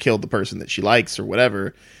because she killed the person that she likes or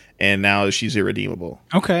whatever, and now she's irredeemable.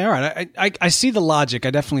 Okay, all right. I see the logic.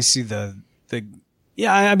 I definitely see the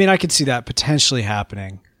yeah. I mean, I could see that potentially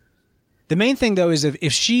happening. The main thing, though, is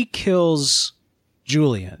if she kills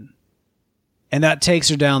Julian and that takes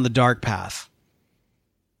her down the dark path,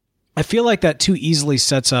 I feel like that too easily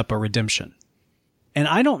sets up a redemption. And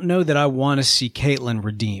I don't know that I want to see Caitlyn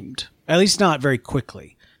redeemed, at least not very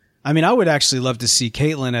quickly. I mean, I would actually love to see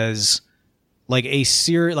Caitlyn as like a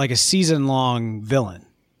season-long villain.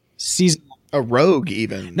 A rogue,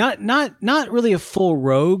 even. Not really a full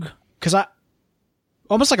rogue, because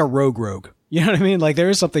almost like a rogue. You know what I mean? Like, there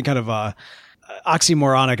is something kind of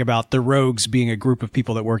oxymoronic about the rogues being a group of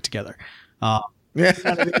people that work together. You know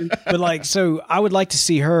what I mean? But like, so I would like to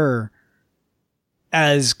see her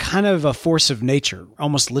as kind of a force of nature,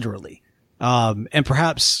 almost literally. And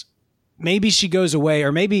perhaps maybe she goes away,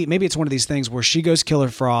 or maybe it's one of these things where she goes Killer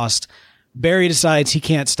Frost. Barry decides he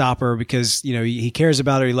can't stop her because, you know, he cares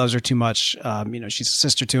about her. He loves her too much. You know, she's a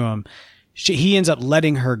sister to him. He ends up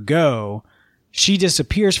letting her go. She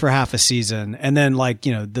disappears for half a season. And then, like,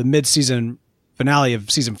 you know, the mid-season finale of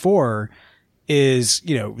season 4 is,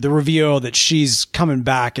 you know, the reveal that she's coming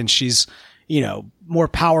back and she's, you know, more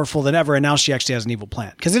powerful than ever. And now she actually has an evil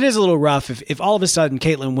plan. Because it is a little rough if all of a sudden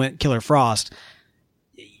Caitlyn went Killer Frost.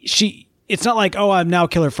 It's not like, oh, I'm now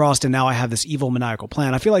Killer Frost and now I have this evil maniacal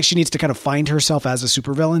plan. I feel like she needs to kind of find herself as a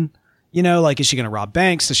supervillain You know, like, is she going to rob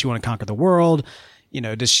banks? Does she want to conquer the world? You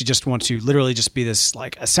know, does she just want to literally just be this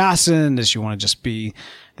like assassin? Does she want to just be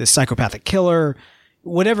this psychopathic killer?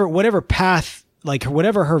 Whatever path, like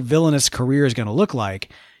whatever her villainous career is going to look like,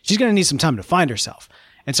 she's going to need some time to find herself.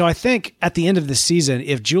 And so I think at the end of this season,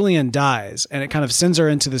 if Julian dies and it kind of sends her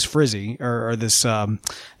into this frizzy or this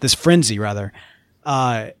frenzy rather,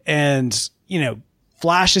 and, you know,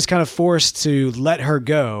 Flash is kind of forced to let her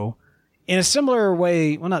go in a similar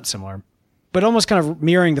way. Well, not similar, but almost kind of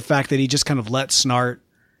mirroring the fact that he just kind of let Snart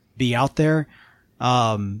be out there.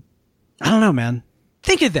 I don't know, man.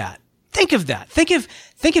 Think of that. Think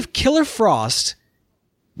of Killer Frost.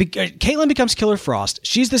 Caitlin becomes Killer Frost.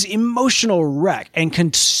 She's this emotional wreck and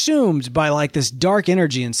consumed by like this dark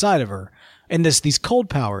energy inside of her and these cold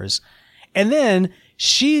powers. And then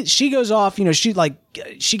she goes off, you know, she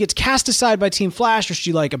gets cast aside by Team Flash, or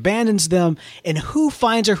she like abandons them. And who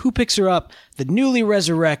finds her? Who picks her up? The newly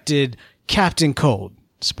resurrected Captain Cold.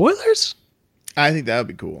 Spoilers? I think that would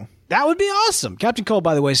be cool. That would be awesome. Captain Cold,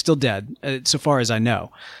 by the way, is still dead, so far as I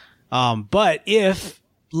know. But if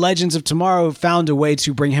Legends of Tomorrow found a way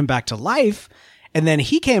to bring him back to life, and then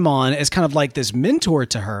he came on as kind of like this mentor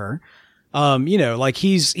to her, you know, like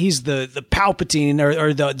he's the Palpatine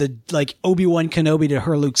or the like Obi-Wan Kenobi to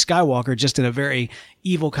her Luke Skywalker, just in a very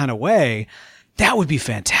evil kind of way, that would be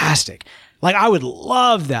fantastic. Like, I would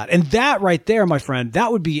love that. And that right there, my friend,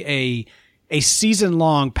 that would be a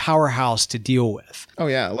season-long powerhouse to deal with. Oh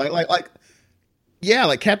yeah,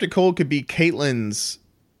 like Captain Cold could be Caitlyn's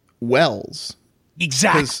Wells.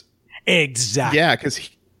 Exactly. Yeah,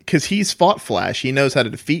 because he's fought Flash. He knows how to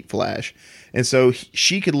defeat Flash. And so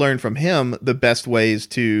she could learn from him the best ways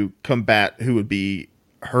to combat who would be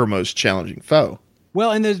her most challenging foe.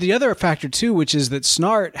 Well, and there's the other factor, too, which is that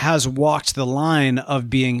Snart has walked the line of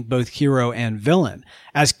being both hero and villain,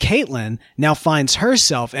 as Caitlin now finds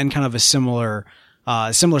herself in kind of a similar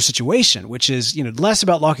situation, which is, you know, less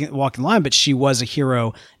about walking the line, but she was a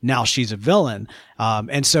hero. Now she's a villain.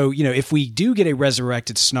 And so, you know, if we do get a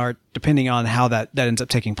resurrected Snart, depending on how that ends up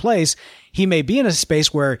taking place, he may be in a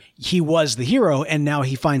space where he was the hero and now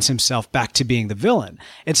he finds himself back to being the villain.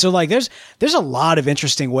 And so like, there's a lot of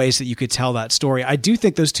interesting ways that you could tell that story. I do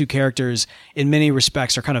think those two characters in many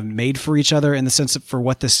respects are kind of made for each other in the sense of for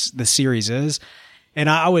what the series is. And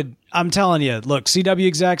I'm telling you, look, CW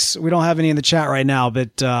execs, we don't have any in the chat right now,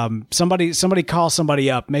 but somebody call somebody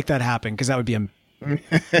up, make that happen, because that would be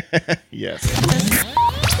Yes.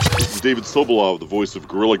 This is David Sobolov, the voice of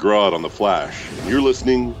Gorilla Grodd on The Flash, and you're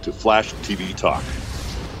listening to Flash TV Talk.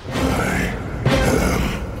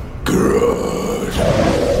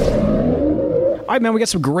 All right, man, we got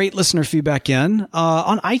some great listener feedback in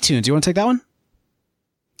on iTunes. You want to take that one?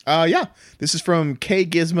 Yeah. This is from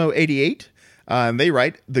KGizmo88. And they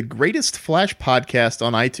write, the greatest Flash podcast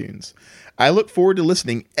on iTunes. I look forward to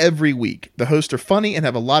listening every week. The hosts are funny and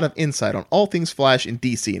have a lot of insight on all things Flash in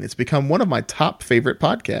DC, and it's become one of my top favorite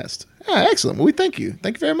podcasts. Excellent. Well, we thank you.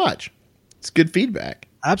 Thank you very much. It's good feedback.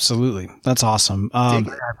 Absolutely. That's awesome. High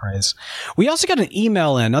praise. We also got an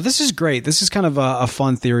email in. Now, this is great. This is kind of a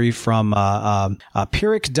fun theory from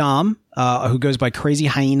Pyrrhic Dom, who goes by Crazy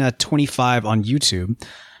Hyena 25 on YouTube.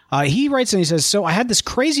 He writes and he says, so I had this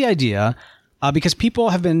crazy idea because people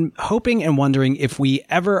have been hoping and wondering if we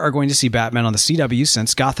ever are going to see Batman on the CW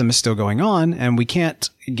since Gotham is still going on and we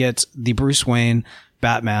can't get the Bruce Wayne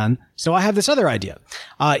Batman. So I have this other idea.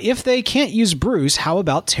 If they can't use Bruce, how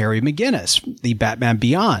about Terry McGinnis, the Batman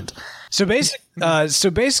Beyond? So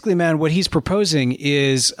basically, man, what he's proposing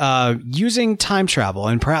is using time travel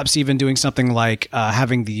and perhaps even doing something like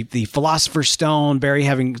having the Philosopher's Stone, Barry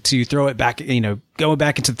having to throw it back, you know, going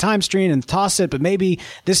back into the time stream and toss it. But maybe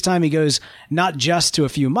this time he goes not just to a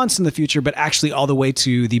few months in the future, but actually all the way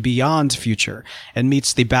to the beyond future and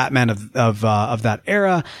meets the Batman of that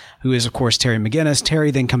era, who is, of course, Terry McGinnis.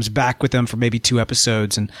 Terry then comes back with them for maybe 2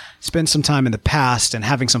 episodes and spends some time in the past and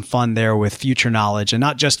having some fun there with future knowledge, and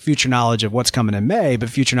not just future knowledge of what's coming in May, but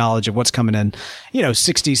future knowledge of what's coming in,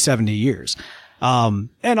 60, 70 years.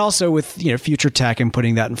 And also with, future tech and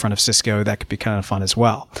putting that in front of Cisco, that could be kind of fun as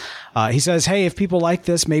well. He says, hey, if people like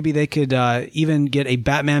this, maybe they could, even get a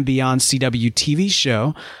Batman Beyond CW TV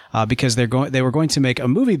show, because they were going to make a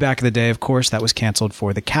movie back in the day. Of course, that was canceled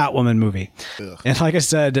for the Catwoman movie. Ugh. And like I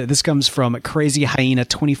said, this comes from Crazy Hyena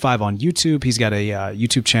 25 on YouTube. He's got a,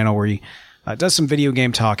 YouTube channel where he, does some video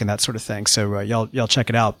game talk and that sort of thing. So y'all check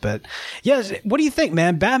it out. But yeah, what do you think,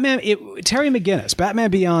 man? Terry McGinnis, Batman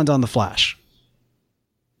Beyond on The Flash.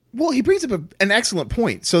 Well, he brings up an excellent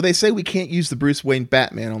point. So they say we can't use the Bruce Wayne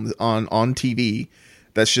Batman on TV.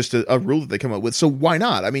 That's just a rule that they come up with. So why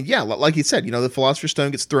not? I mean, yeah, like you said, the Philosopher's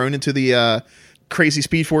Stone gets thrown into the crazy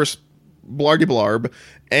Speed Force blargy blarb,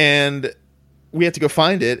 and we have to go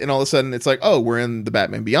find it, and all of a sudden it's like, oh, we're in the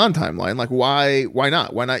Batman Beyond timeline. Like, why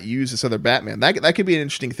not? Why not use this other Batman? That could be an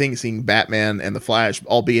interesting thing, seeing Batman and the Flash,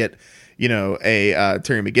 albeit, a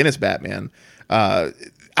Terry McGinnis Batman. I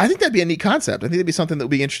think that'd be a neat concept. I think that'd be something that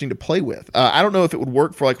would be interesting to play with. I don't know if it would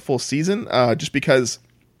work for like a full season, just because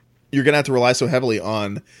you're going to have to rely so heavily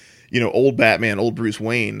on, old Batman, old Bruce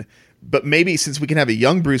Wayne. But maybe since we can have a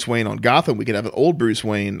young Bruce Wayne on Gotham, we could have an old Bruce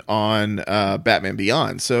Wayne on Batman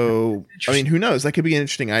Beyond. So, I mean, who knows? That could be an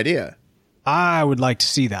interesting idea. I would like to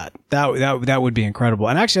see that. That would be incredible.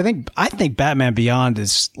 And actually, I think Batman Beyond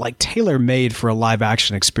is like tailor made for a live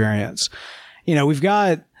action experience. We've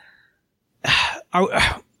got.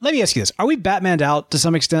 Let me ask you this: are we Batmaned out to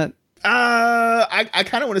some extent? I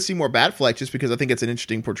kind of want to see more Batfleck, just because I think it's an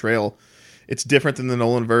interesting portrayal. It's different than the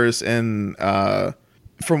Nolanverse, and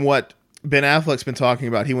from what Ben Affleck's been talking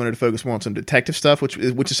about, he wanted to focus more on some detective stuff, which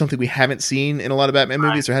is something we haven't seen in a lot of Batman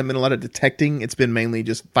movies. There haven't been a lot of detecting. It's been mainly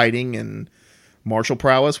just fighting and martial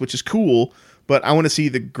prowess, which is cool. But I want to see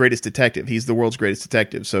the greatest detective. He's the world's greatest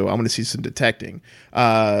detective, so I want to see some detecting.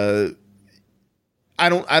 I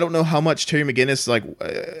don't know how much Terry McGinnis,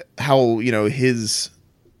 how his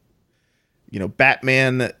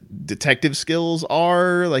Batman detective skills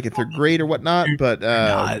are, like if they're great or whatnot, but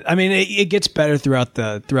I mean it gets better throughout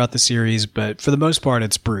the series, but for the most part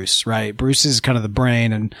it's Bruce, right? Bruce is kind of the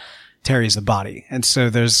brain and Terry's the body, and so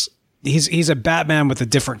he's a Batman with a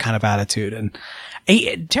different kind of attitude.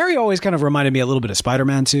 And Terry always kind of reminded me a little bit of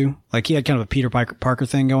Spider-Man too, like he had kind of a Peter Parker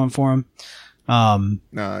thing going for him.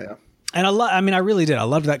 Yeah. And I really did. I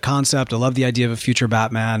loved that concept. I loved the idea of a future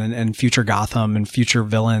Batman and future Gotham and future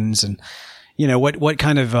villains, and what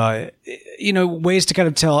kind of ways to kind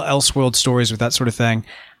of tell Elseworld stories with that sort of thing.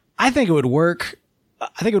 I think it would work.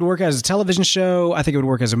 I think it would work as a television show. I think it would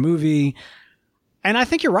work as a movie. And I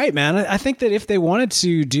think you're right, man. I think that if they wanted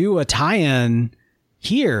to do a tie-in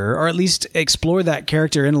here, or at least explore that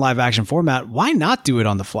character in live action format, why not do it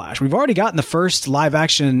on The Flash? We've already gotten the first live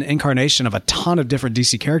action incarnation of a ton of different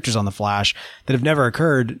DC characters on The Flash that have never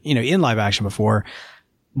occurred, in live action before.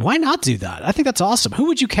 Why not do that? I think that's awesome. Who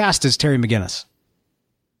would you cast as Terry McGinnis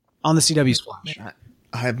on the CW's Flash?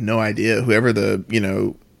 I have no idea. Whoever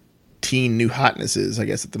the, teen new hotness is, I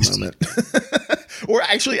guess, at the moment. Or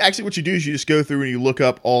actually what you do is you just go through and you look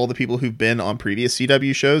up all the people who've been on previous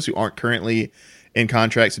CW shows who aren't currently in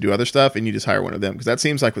contracts to do other stuff, and you just hire one of them. Because that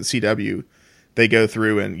seems like with CW, they go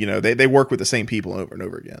through and, they work with the same people over and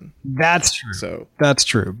over again. That's true. So that's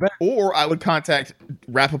true. Or I would contact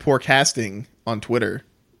Rappaport Casting on Twitter.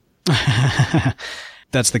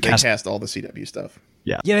 That's the cast. They cast all the CW stuff.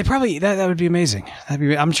 Yeah. They probably, that would be amazing.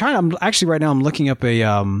 I'm actually right now I'm looking up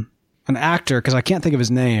an actor, because I can't think of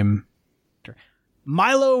his name.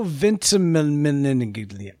 Milo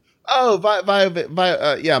Ventimiglia. Oh,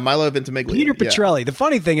 Milo Ventimiglia. Peter Petrelli. Yeah. The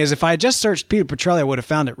funny thing is, if I had just searched Peter Petrelli, I would have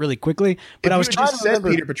found it really quickly. But if I was you trying just to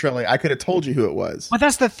remember Peter Petrelli, I could have told you who it was. But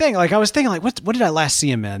that's the thing. Like, I was thinking, like, what did I last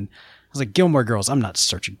see him in? I was like, Gilmore Girls. I'm not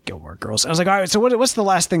searching Gilmore Girls. I was like, all right, so what's the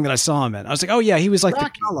last thing that I saw him in? I was like, oh yeah, he was like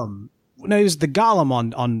Rocky. The Gollum. No, he was the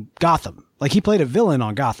Gollum on Gotham. Like, he played a villain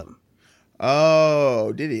on Gotham.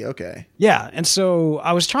 Oh, did he? Okay. Yeah, and so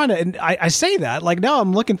I was trying to, and I say that, like, now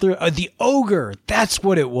I'm looking through the Ogre. That's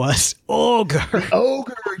what it was. Ogre.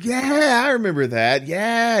 Ogre. Yeah, I remember that.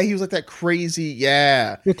 Yeah, he was like that crazy.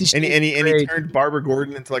 Yeah, and he turned Barbara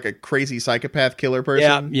Gordon into like a crazy psychopath killer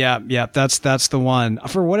person. Yeah. That's the one.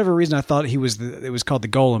 For whatever reason, I thought it was called the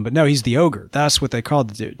Golem, but no, he's the Ogre. That's what they called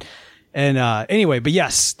the dude. And anyway, but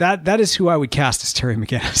yes, that is who I would cast as Terry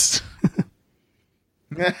McGinnis.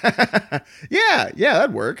 yeah,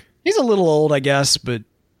 that'd work. He's a little old, I guess, but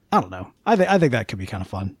I don't know. I think that could be kind of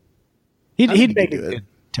fun. He'd make it good,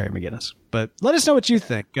 Terry McGinnis. But let us know what you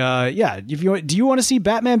think. Do you want to see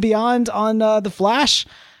Batman Beyond on The Flash?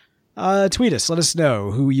 Tweet us. Let us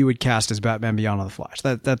know who you would cast as Batman Beyond on The Flash.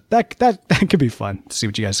 That could be fun to see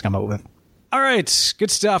what you guys come up with. All right,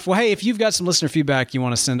 good stuff. Well, hey, if you've got some listener feedback you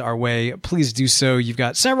want to send our way, please do so. You've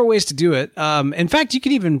got several ways to do it. In fact, you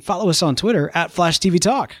can even follow us on Twitter at Flash TV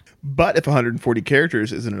Talk. But if 140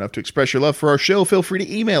 characters isn't enough to express your love for our show, feel free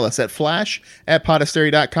to email us at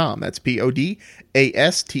flash@podastery.com. That's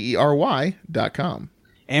PODASTERY.com.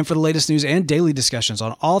 And for the latest news and daily discussions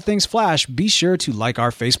on all things Flash, be sure to like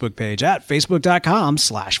our Facebook page at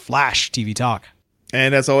facebook.com/Flash TV Talk.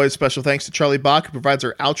 And as always, special thanks to Charlie Bach, who provides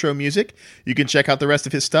our outro music. You can check out the rest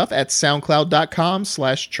of his stuff at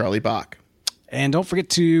soundcloud.com/Charlie Bach. And don't forget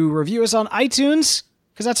to review us on iTunes.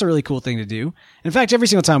 because that's a really cool thing to do. In fact, every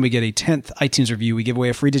single time we get a 10th iTunes review, we give away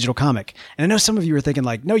a free digital comic. And I know some of you are thinking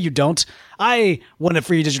like, no, you don't. I want a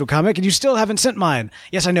free digital comic and you still haven't sent mine.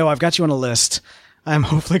 Yes, I know. I've got you on a list. I'm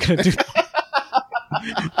hopefully going to do that.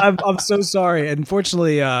 I'm so sorry.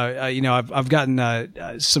 Unfortunately, I've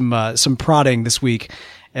gotten some prodding this week.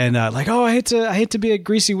 And I hate to be a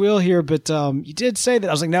greasy wheel here, but you did say that.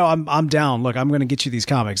 I was like, no, I'm down. Look, I'm going to get you these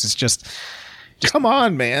comics. It's just come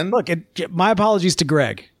on, man. Look, my apologies to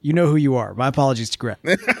Greg. You know who you are. My apologies to Greg.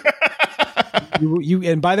 you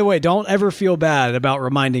and by the way, don't ever feel bad about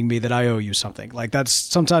reminding me that I owe you something. Like that's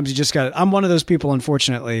sometimes you just got. I'm one of those people,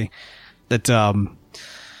 unfortunately, that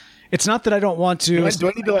it's not that I don't want to.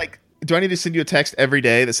 Do I need to send you a text every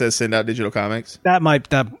day that says send out digital comics?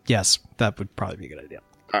 Yes, that would probably be a good idea.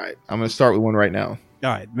 All right, I'm going to start with one right now. All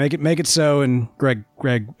right, make it so, and Greg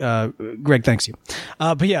thanks you.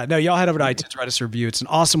 But yeah, no, y'all head over to iTunes, write us a review. It's an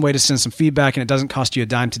awesome way to send some feedback, and it doesn't cost you a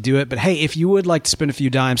dime to do it. But hey, if you would like to spend a few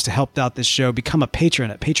dimes to help out this show, become a patron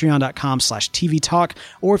at patreon.com/TV Talk.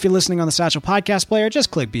 Or if you're listening on the Satchel Podcast Player, just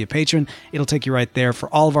click Be a Patron. It'll take you right there for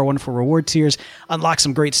all of our wonderful reward tiers. Unlock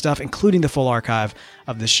some great stuff, including the full archive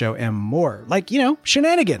of this show and more. Like,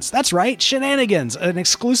 Shenanigans. That's right, Shenanigans, an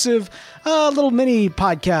exclusive little mini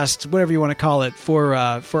podcast, whatever you want to call it, for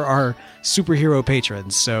our superhero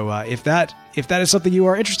patrons. So if that is something you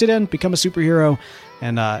are interested in, become a superhero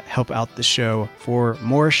and help out the show for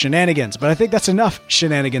more shenanigans. But I think that's enough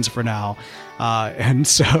shenanigans for now. And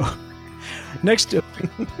so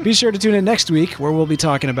be sure to tune in next week, where we'll be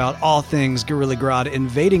talking about all things Gorilla Grodd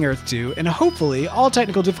invading Earth 2, and hopefully all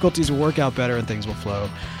technical difficulties will work out better and things will flow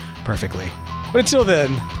perfectly. But until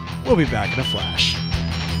then, we'll be back in a flash.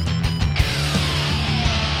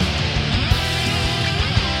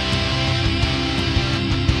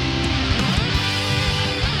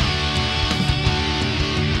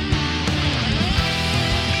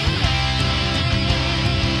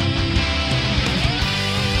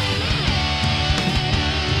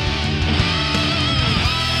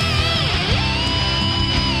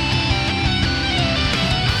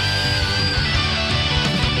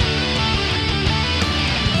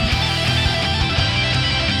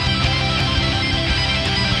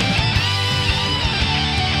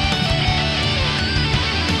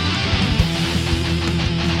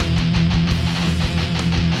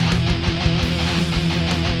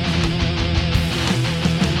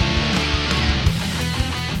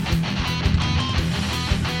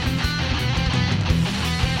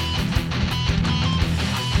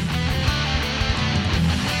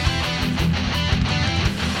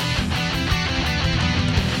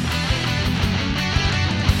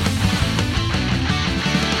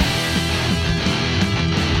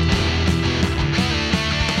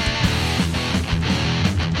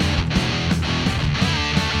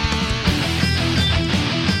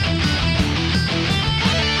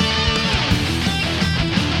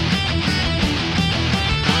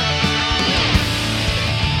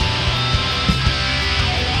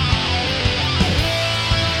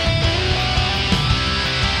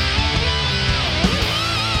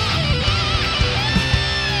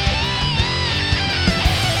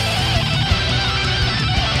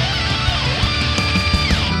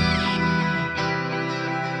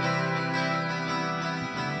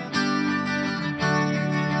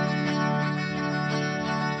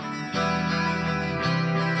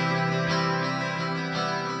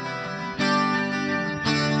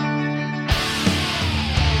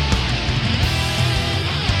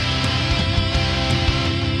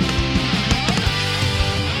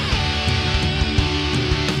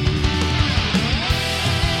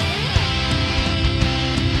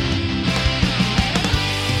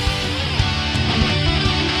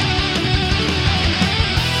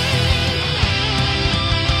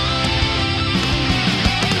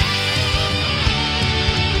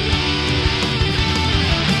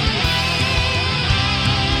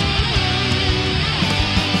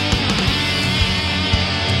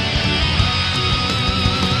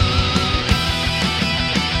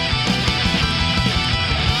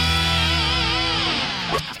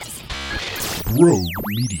 Rogue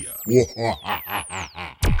Media.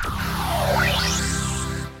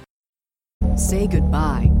 Say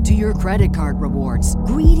goodbye to your credit card rewards.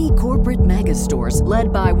 Greedy corporate mega stores,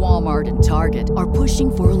 led by Walmart and Target, are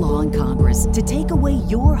pushing for a law in Congress to take away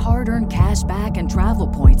your hard-earned cash back and travel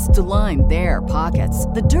points to line their pockets.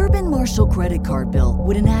 The Durbin-Marshall credit card bill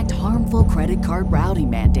would enact harmful credit card routing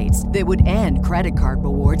mandates that would end credit card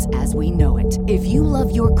rewards as we know it. If you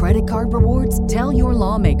love your credit card rewards, tell your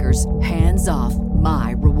lawmakers, hands off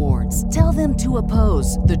my rewards. Tell them to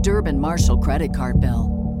oppose the Durbin-Marshall credit card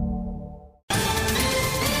bill.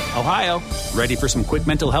 Ohio, ready for some quick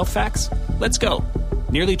mental health facts? Let's go.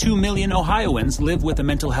 Nearly 2 million Ohioans live with a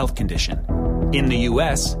mental health condition. In the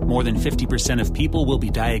U.S., more than 50% of people will be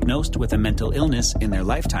diagnosed with a mental illness in their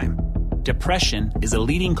lifetime. Depression is a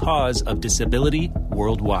leading cause of disability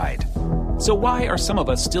worldwide. So why are some of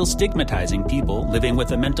us still stigmatizing people living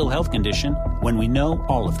with a mental health condition when we know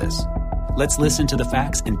all of this? Let's listen to the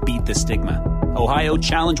facts and beat the stigma. Ohio,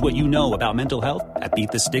 challenge what you know about mental health at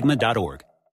beatthestigma.org.